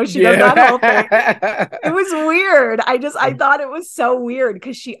 she does that whole thing. It Yeah. was weird. I thought it was so weird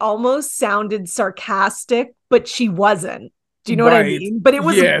because she almost sounded sarcastic, but she wasn't. Do you know what I mean? But it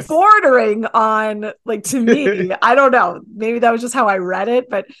was bordering on, like, to me, I don't know, maybe that was just how I read it,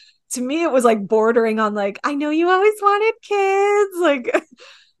 but to me it was like bordering on like, I know you always wanted kids, like,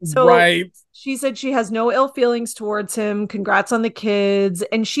 so she said she has no ill feelings towards him, congrats on the kids,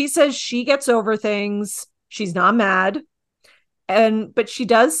 and she says she gets over things, she's not mad, but she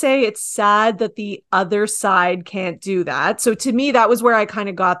does say it's sad that the other side can't do that. So to me that was where I kind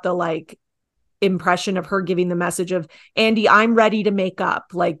of got the like impression of her giving the message of, Andy, I'm ready to make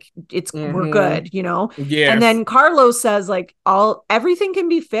up, like it's we're good, you know. And then Carlos says like everything can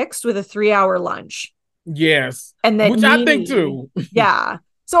be fixed with a 3-hour lunch. And then which Nene, I think too.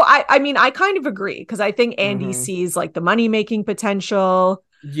 So I mean I kind of agree, because I think Andy sees like the money making potential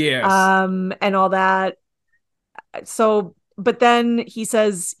and all that. So but then he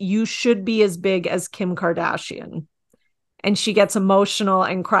says you should be as big as Kim Kardashian. And she gets emotional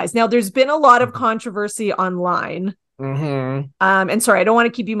and cries. Now, there's been a lot of controversy online. And sorry, I don't want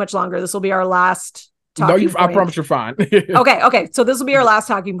to keep you much longer. This will be our last talking point. I promise you're fine. Okay. So this will be our last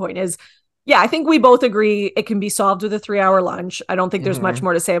talking point is, I think we both agree it can be solved with a 3-hour lunch. I don't think there's much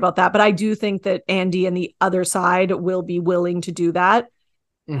more to say about that. But I do think that Andy and the other side will be willing to do that.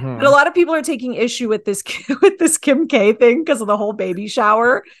 But a lot of people are taking issue with this Kim K thing because of the whole baby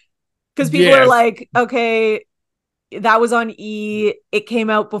shower. Because people are like, okay, that was on E. It came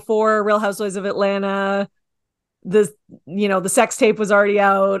out before Real Housewives of Atlanta. The sex tape was already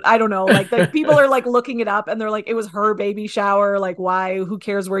out. I don't know. Like people are like looking it up and they're like, it was her baby shower. Like, why? Who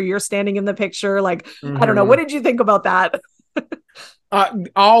cares where you're standing in the picture? Like, I don't know. What did you think about that?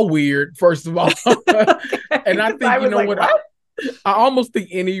 All weird, first of all. And I think, you know what? I almost think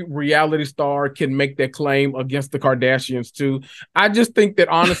any reality star can make that claim against the Kardashians too. I just think that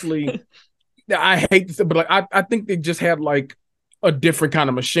honestly, I hate to say, but like I think they just had like a different kind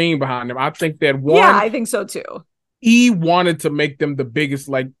of machine behind them. I think that I think so too. E wanted to make them the biggest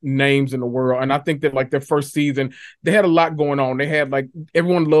like names in the world, and I think that like their first season they had a lot going on. They had like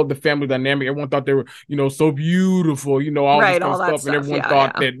everyone loved the family dynamic. Everyone thought they were so beautiful, all this kind of stuff, and everyone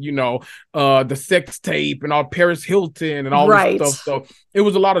thought that the sex tape and all Paris Hilton and all this stuff. So it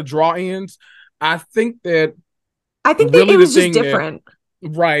was a lot of draw-ins. I think it was just different.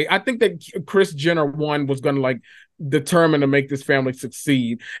 I think that Kris Jenner was going to like determine to make this family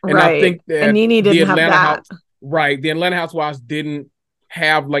succeed, and I think that and Nene didn't have that. The Atlanta Housewives didn't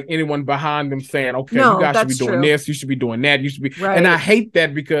have like anyone behind them saying, okay, you guys should be doing this, you should be doing that, you should be and I hate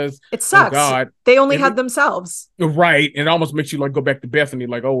that because it sucks. Oh God, they only had themselves. It almost makes you like go back to Bethany,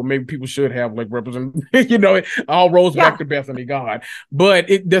 like, oh well, maybe people should have like represent it all rolls back to Bethany, God. But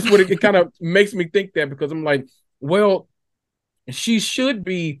that's what it kind of makes me think that, because I'm like, well, she should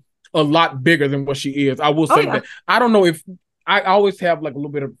be a lot bigger than what she is. I will say that. I don't know if I always have like a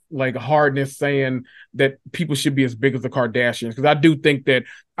little bit of like hardness saying that people should be as big as the Kardashians, because I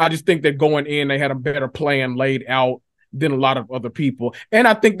just think that going in, they had a better plan laid out than a lot of other people. And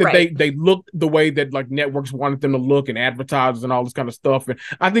I think that they looked the way that like networks wanted them to look, and advertisers and all this kind of stuff. And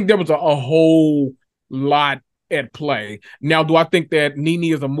I think there was a whole lot at play. Now, do I think that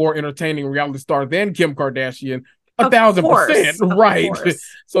Nene is a more entertaining reality star than Kim Kardashian? 1,000%. Right.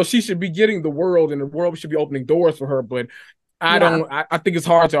 So she should be getting the world, and the world should be opening doors for her. But I think it's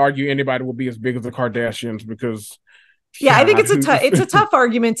hard to argue anybody will be as big as the Kardashians, because I think it's a tough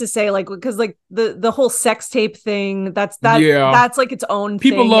argument to say, like, because like the whole sex tape thing, that's like its own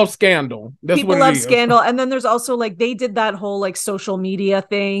people thing. Love scandal. People love scandal. And then there's also like they did that whole like social media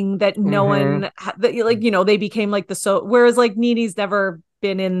thing that no one like, they became like whereas like Nene's never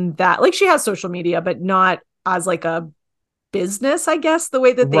been in that. Like she has social media, but not as like a business, I guess, the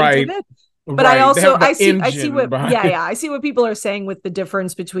way that they did it. But I see what people are saying with the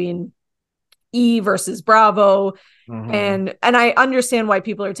difference between E versus Bravo. And I understand why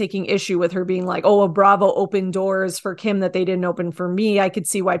people are taking issue with her being like, oh, Bravo opened doors for Kim that they didn't open for me. I could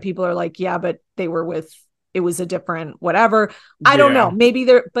see why people are like, yeah, but they were it was a different whatever. I don't know. Maybe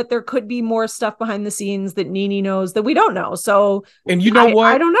there could be more stuff behind the scenes that Nene knows that we don't know. So, and you know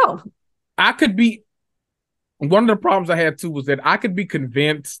what? I don't know. One of the problems I had too was that I could be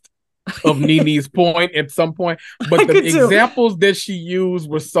convinced of Nene's point at some point, but the examples that she used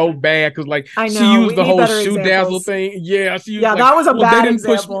were so bad, because like she used the whole shoe dazzle thing. Yeah, she used that was a bad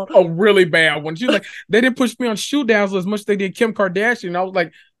example. A really bad one. She was like, they didn't push me on shoe dazzle as much as they did Kim Kardashian. And I was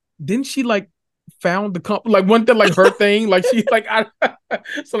like, didn't she like found the company. Like, wasn't that like her thing? Like she like I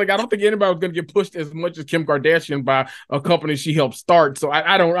so like I don't think anybody was gonna get pushed as much as Kim Kardashian by a company she helped start. So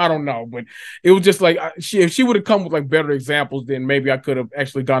I don't know, but it was just like if she would have come with like better examples, then maybe I could have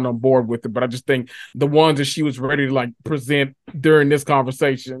actually gotten on board with it. But I just think the ones that she was ready to like present during this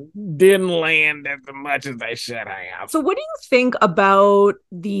conversation didn't land as much as they should have. So what do you think about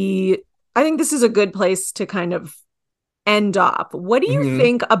I think this is a good place to kind of end up. What do you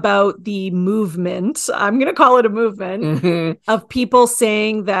think about the movement? I'm going to call it a movement of people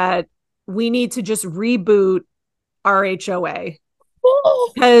saying that we need to just reboot RHOA.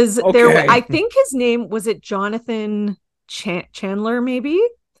 Because I think his name was it Jonathan Chandler, maybe?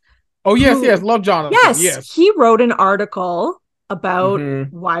 Oh, yes. Love Jonathan. Yes. He wrote an article about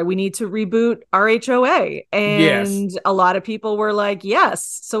why we need to reboot RHOA. And a lot of people were like,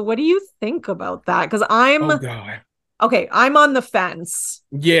 yes. So what do you think about that? Because I'm on the fence.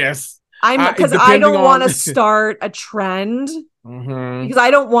 Yes. Because I don't want to start a trend because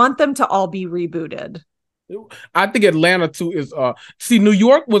I don't want them to all be rebooted. I think Atlanta too is New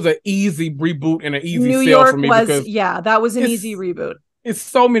York was an easy reboot and an easy sell for me because that was an easy reboot. It's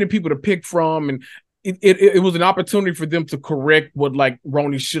so many people to pick from, and it was an opportunity for them to correct what like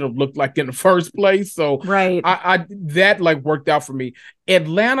Roni should have looked like in the first place. So I that like worked out for me.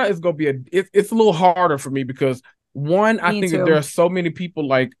 Atlanta is gonna be it's a little harder for me because I think that there are so many people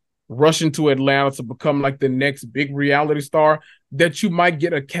like rushing to Atlanta to become like the next big reality star that you might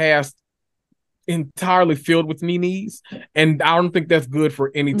get a cast entirely filled with Nenes, and I don't think that's good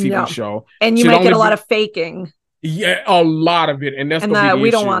for any TV show. And you might get a lot of faking. Yeah, a lot of it, and that's gonna be we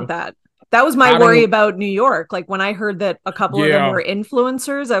don't want that. That was my worry about New York. Like when I heard that a couple of them were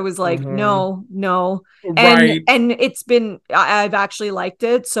influencers, I was like, no. Right. And it's been, I've actually liked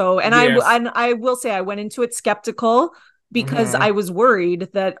it. So, and I will say I went into it skeptical because I was worried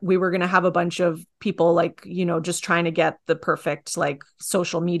that we were going to have a bunch of people like, just trying to get the perfect like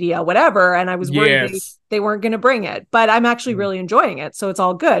social media, whatever. And I was worried they weren't going to bring it, but I'm actually really enjoying it. So it's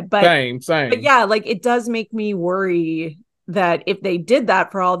all good. But same. But yeah, like it does make me worry that if they did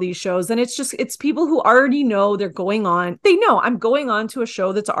that for all these shows, then it's people who already know they know I'm going on to a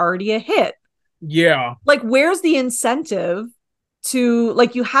show that's already a hit. Yeah. Like, where's the incentive to,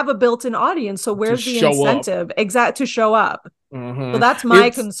 like, you have a built-in audience. So where's the incentive to show up? So that's my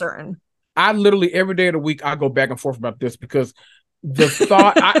concern. I literally every day of the week, I go back and forth about this because the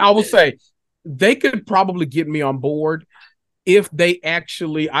thought, I will say they could probably get me on board if they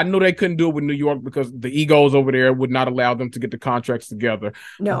actually, I know they couldn't do it with New York because the egos over there would not allow them to get the contracts together.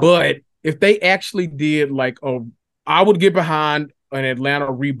 No. But if they actually did I would get behind an Atlanta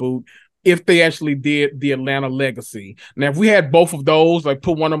reboot if they actually did the Atlanta Legacy. Now, if we had both of those, like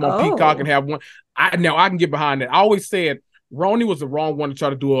put one of them on Peacock and have one, I can get behind that. I always said Roni was the wrong one to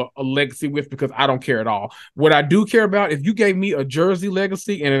try to do a legacy with because I don't care at all. What I do care about, if you gave me a Jersey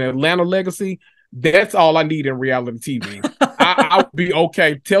Legacy and an Atlanta Legacy, that's all I need in reality TV. I would be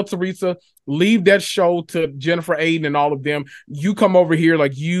okay. Tell Teresa, leave that show to Jennifer Aiden and all of them. You come over here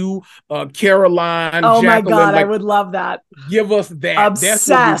like you, Caroline. Oh, Jacqueline, my God, like, I would love that. Give us that. Obsessed.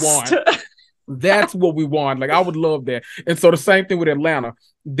 That's what we want. That's what we want. Like, I would love that. And so the same thing with Atlanta.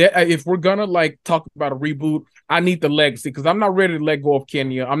 That if we're gonna like talk about a reboot, I need the legacy because I'm not ready to let go of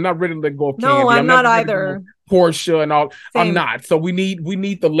Kenya. I'm not ready to let go of Candy. No, I'm not either. Portia and all. Same. I'm not. So we need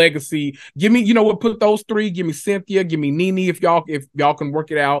the legacy. Give me, put those three. Give me Cynthia. Give me Nene if y'all can work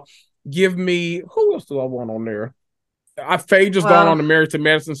it out. Give me, who else do I want on there? Phaedra's gone on to Married to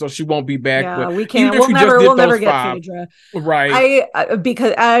Medicine, so she won't be back. Yeah, but we can't. We'll never get Phaedra, right? I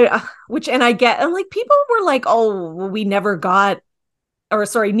get, and like people were like, "Oh, we never got," or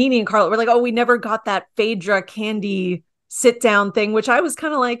sorry, Nene and Carla were like, "Oh, we never got that Phaedra Candy sit down thing," which I was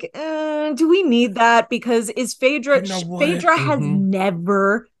kind of like, "Do we need that?" Because Phaedra has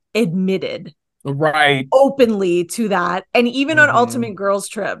never admitted openly to that, and even on Ultimate Girls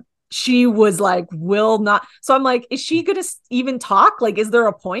Trip. She was like, will not. So I'm like, is she going to even talk? Like, is there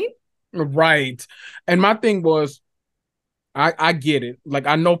a point? Right. And my thing was, I get it. Like,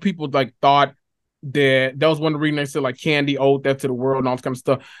 I know people like thought that was one of the reasons they said like Candy owed that to the world and all this kind of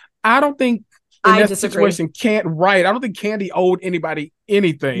stuff. I don't think in that situation, I don't think Candy owed anybody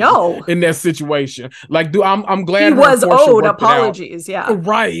anything. No, in that situation. Like, I'm glad he was owed apologies. Yeah,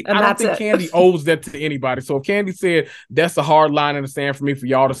 right. And I don't think Candy owes that to anybody. So if Candy said that's a hard line in the sand for me for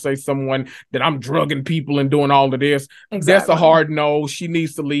y'all to say someone that I'm drugging people and doing all of this, that's a hard no. She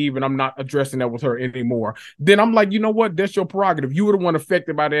needs to leave, and I'm not addressing that with her anymore. Then I'm like, you know what? That's your prerogative. You were the one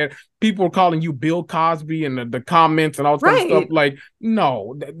affected by that. People are calling you Bill Cosby and the comments and all this kind of stuff. Like,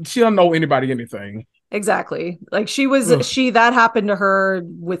 no, she don't know anybody anything. Exactly. Like Ugh. that happened to her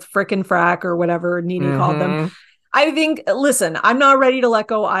with frickin' frack or whatever Nene called them. Mm-hmm. I think, listen, I'm not ready to let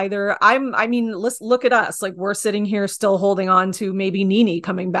go either. I mean, let's look at us. Like, we're sitting here still holding on to maybe Nene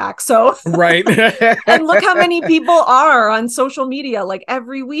coming back. So, Right. and look how many people are on social media. Like,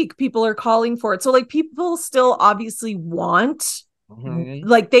 every week, people are calling for it. So, like, people still obviously want, Mm-hmm.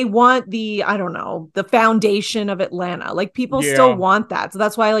 like, they want the, I don't know, the foundation of Atlanta. Like, people still Yeah. want that. So,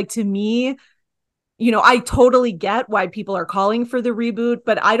 that's why, like, to me, I totally get why people are calling for the reboot,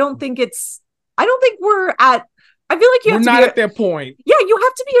 but I don't think we're at, I feel like you We're have to not be, at that point. yeah, you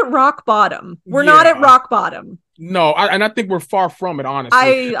have to be at rock bottom. We're not at Yeah. rock bottom. No, and I think we're far from it,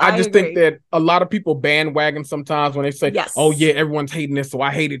 honestly. I I just think agree. that a lot of people bandwagon sometimes when they say, oh, Yes. yeah, everyone's hating this, so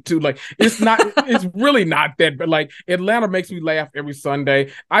I hate it too. Like, it's not, it's really not that, but like, Atlanta makes me laugh every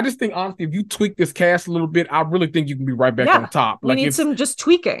Sunday. I just think, honestly, if you tweak this cast a little bit, I really think you can be right back on Yeah. top. We Like, need some just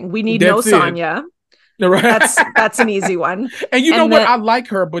tweaking. We need no that's it. Sonya. Right. That's an easy one. And you know And what? that I like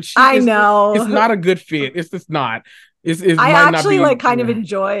her, but I it's know. not a good fit. It's just not. It I might not actually be. like kind of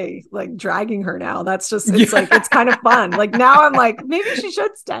enjoy like dragging her now. That's just it's like Yeah. it's kind of fun. Like now I'm like maybe she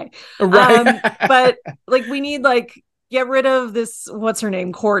should stay. Right. But like we need like get rid of this what's her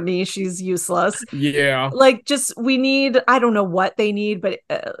name? Courtney. She's useless. Yeah. Like just we need I don't know what they need, but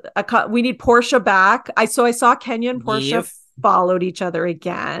we need Portia back. I saw Kenya and Portia Yes. followed each other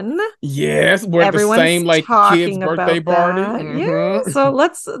again. Yes. We're at the Everyone's same like kid's talking birthday about party. that. Yeah. Mm-hmm. So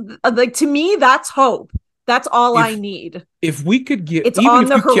let's like to me that's hope. That's all I If need. if we could get It's even on if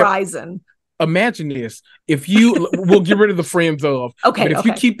the you kept horizon. imagine this. If you we'll get rid of the friends of, but Okay, if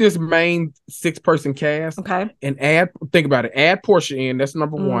you okay. keep this main 6-person cast Okay. and think about it, add Portia in, that's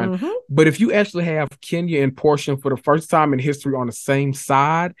number one. Mm-hmm. But if you actually have Kenya and Portia for the first time in history on the same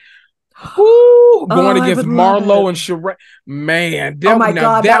side, whoo, Oh, going I against would love Marlo it. and Sheree, man, Oh my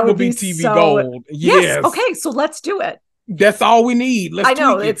God, that that would would be be TV so. gold. Yes. Yes, Okay. So let's do it. that's all we need. Let's I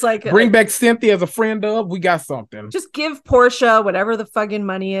know. tweak it. It's like Bring back Cynthia as a friend of. We got something. just give Portia whatever the fucking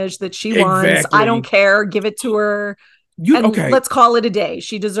money is that she wants. I don't Exactly. care. Give it to her. You And okay? let's call it a day.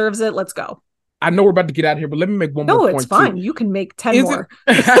 She deserves it. Let's go. I know we're about to get out of here, but let me make one more No, it's point too. fine. You can make 10 Is it? more.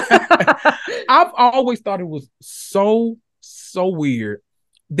 I've always thought it was so weird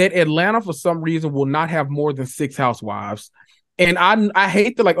that Atlanta, for some reason, will not have more than 6 housewives, and I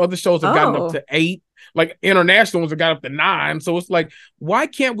hate that like other shows have gotten up Oh, to 8, like international ones have got up to 9. So it's like, why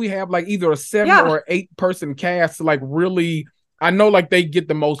can't we have like either a 7 yeah. or 8-person cast to like really? I know like they get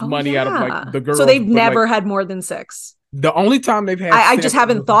the most Oh, money out of like yeah. the So girls, they've but like never had more than 6. the only time they've had I just 7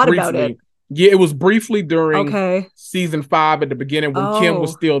 haven't was thought about it. briefly. Yeah, it was briefly during Okay. season 5 at the beginning when Kim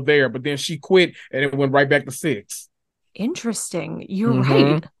was Oh, still there, but then she quit and it went right back to 6. interesting. You're Mm-hmm.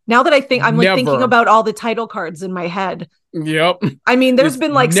 right. Now that I'm like thinking Never. about all the title cards in my head. Yep. I mean, there's It's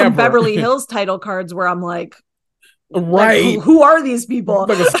been like some never Beverly Hills title cards where I'm like right. who are these people?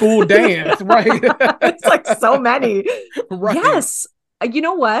 Like a school dance, right? It's like so many. Right. Yes. You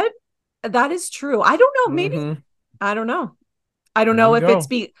know what? That is true. I don't know. Maybe Mm-hmm. I don't know. I don't There know you if it's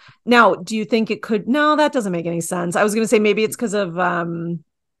go. now, do you think it could no, that doesn't make any sense. I was gonna say maybe it's because of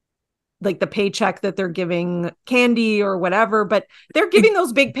like the paycheck that they're giving Candy or whatever, but they're giving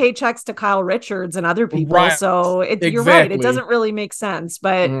those big paychecks to Kyle Richards and other people. Right. So you're right. It Exactly. doesn't really make sense,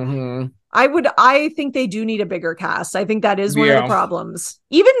 but Mm-hmm. I think they do need a bigger cast. I think that is one of the Yeah. problems.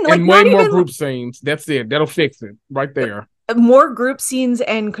 Even like And way not more even group scenes. That's it. That'll fix it right there. more group scenes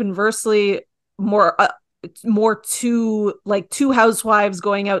and conversely more two housewives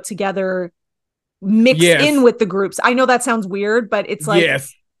going out together mixed in Yes. with the groups. I know that sounds weird, but it's like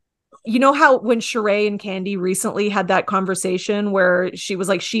Yes. you know how when Sheree and Candy recently had that conversation where she was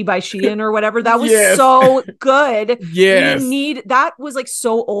like she by Shein or whatever, that was Yes. so good. We Yes. need that was like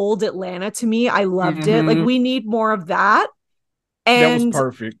so old Atlanta to me. I loved it. Like Mm-hmm. we need more of that. That was And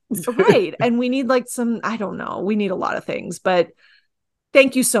perfect. right. And we need like some, I don't know, we need a lot of things, but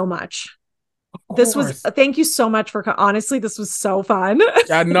thank you so much. Of This was course. thank you so much for honestly, this was so fun.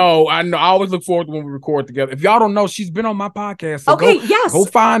 I know. I always look forward to when we record together. If y'all don't know, she's been on my podcast. So Okay, go yes.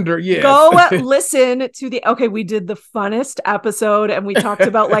 find her. Yes. Go listen to we did the funnest episode and we talked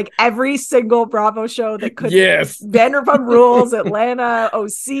about like every single Bravo show that could Yes. Vanderpump Rules, Atlanta,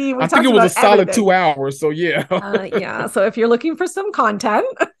 OC. We I talked think it was about a solid everything. 2 hours. So yeah. Yeah. So if you're looking for some content,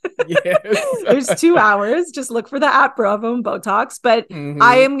 Yes. there's 2 hours. Just look for the at Bravo and Botox. But Mhm.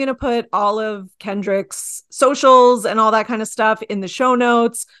 I am gonna put all of Kendrick's socials and all that kind of stuff in the show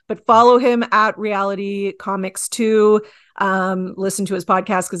notes. But follow him at Reality Comics 2. Listen to his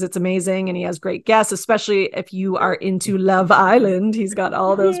podcast because it's amazing and he has great guests, especially if you are into Love Island. He's got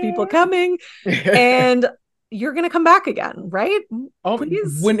all those people coming. And you're going to come back again, right? Oh,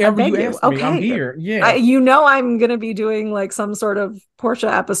 Please. whenever you ask me, I'm here. Yeah. I'm going to be doing like some sort of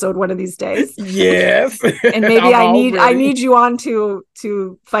Portia episode one of these days. Yes. And maybe I need you on to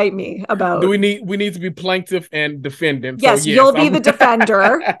fight me about. We need to be plaintiff and defendant. Yes, so yes, you'll be the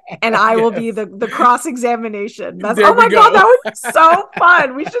defender and I will be the cross-examination. God, that would be so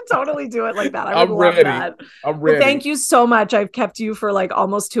fun. We should totally do it like that. I would love that. I'm ready. Well, thank you so much. I've kept you for like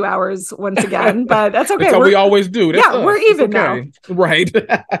almost 2 hours once again, but that's okay. That's how we always do. We're even now. Right.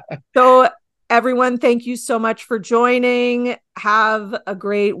 So everyone, thank you so much for joining. Have a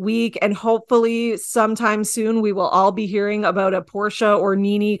great week. And hopefully sometime soon, we will all be hearing about a Portia or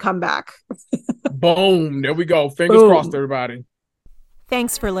Nene comeback. Boom. There we go. Fingers crossed, everybody.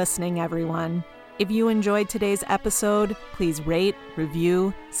 Thanks for listening, everyone. If you enjoyed today's episode, please rate,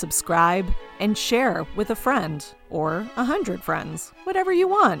 review, subscribe, and share with a friend or 100 friends, whatever you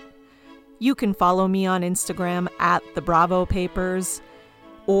want. You can follow me on Instagram at The Bravo Papers,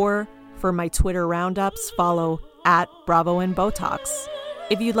 or for my Twitter roundups, follow at Bravo and Botox.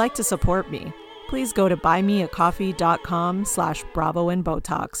 If you'd like to support me, please go to buymeacoffee.com/Bravo and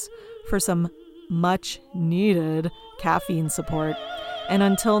Botox for some much needed caffeine support. And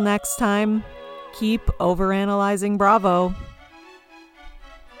until next time, keep overanalyzing Bravo.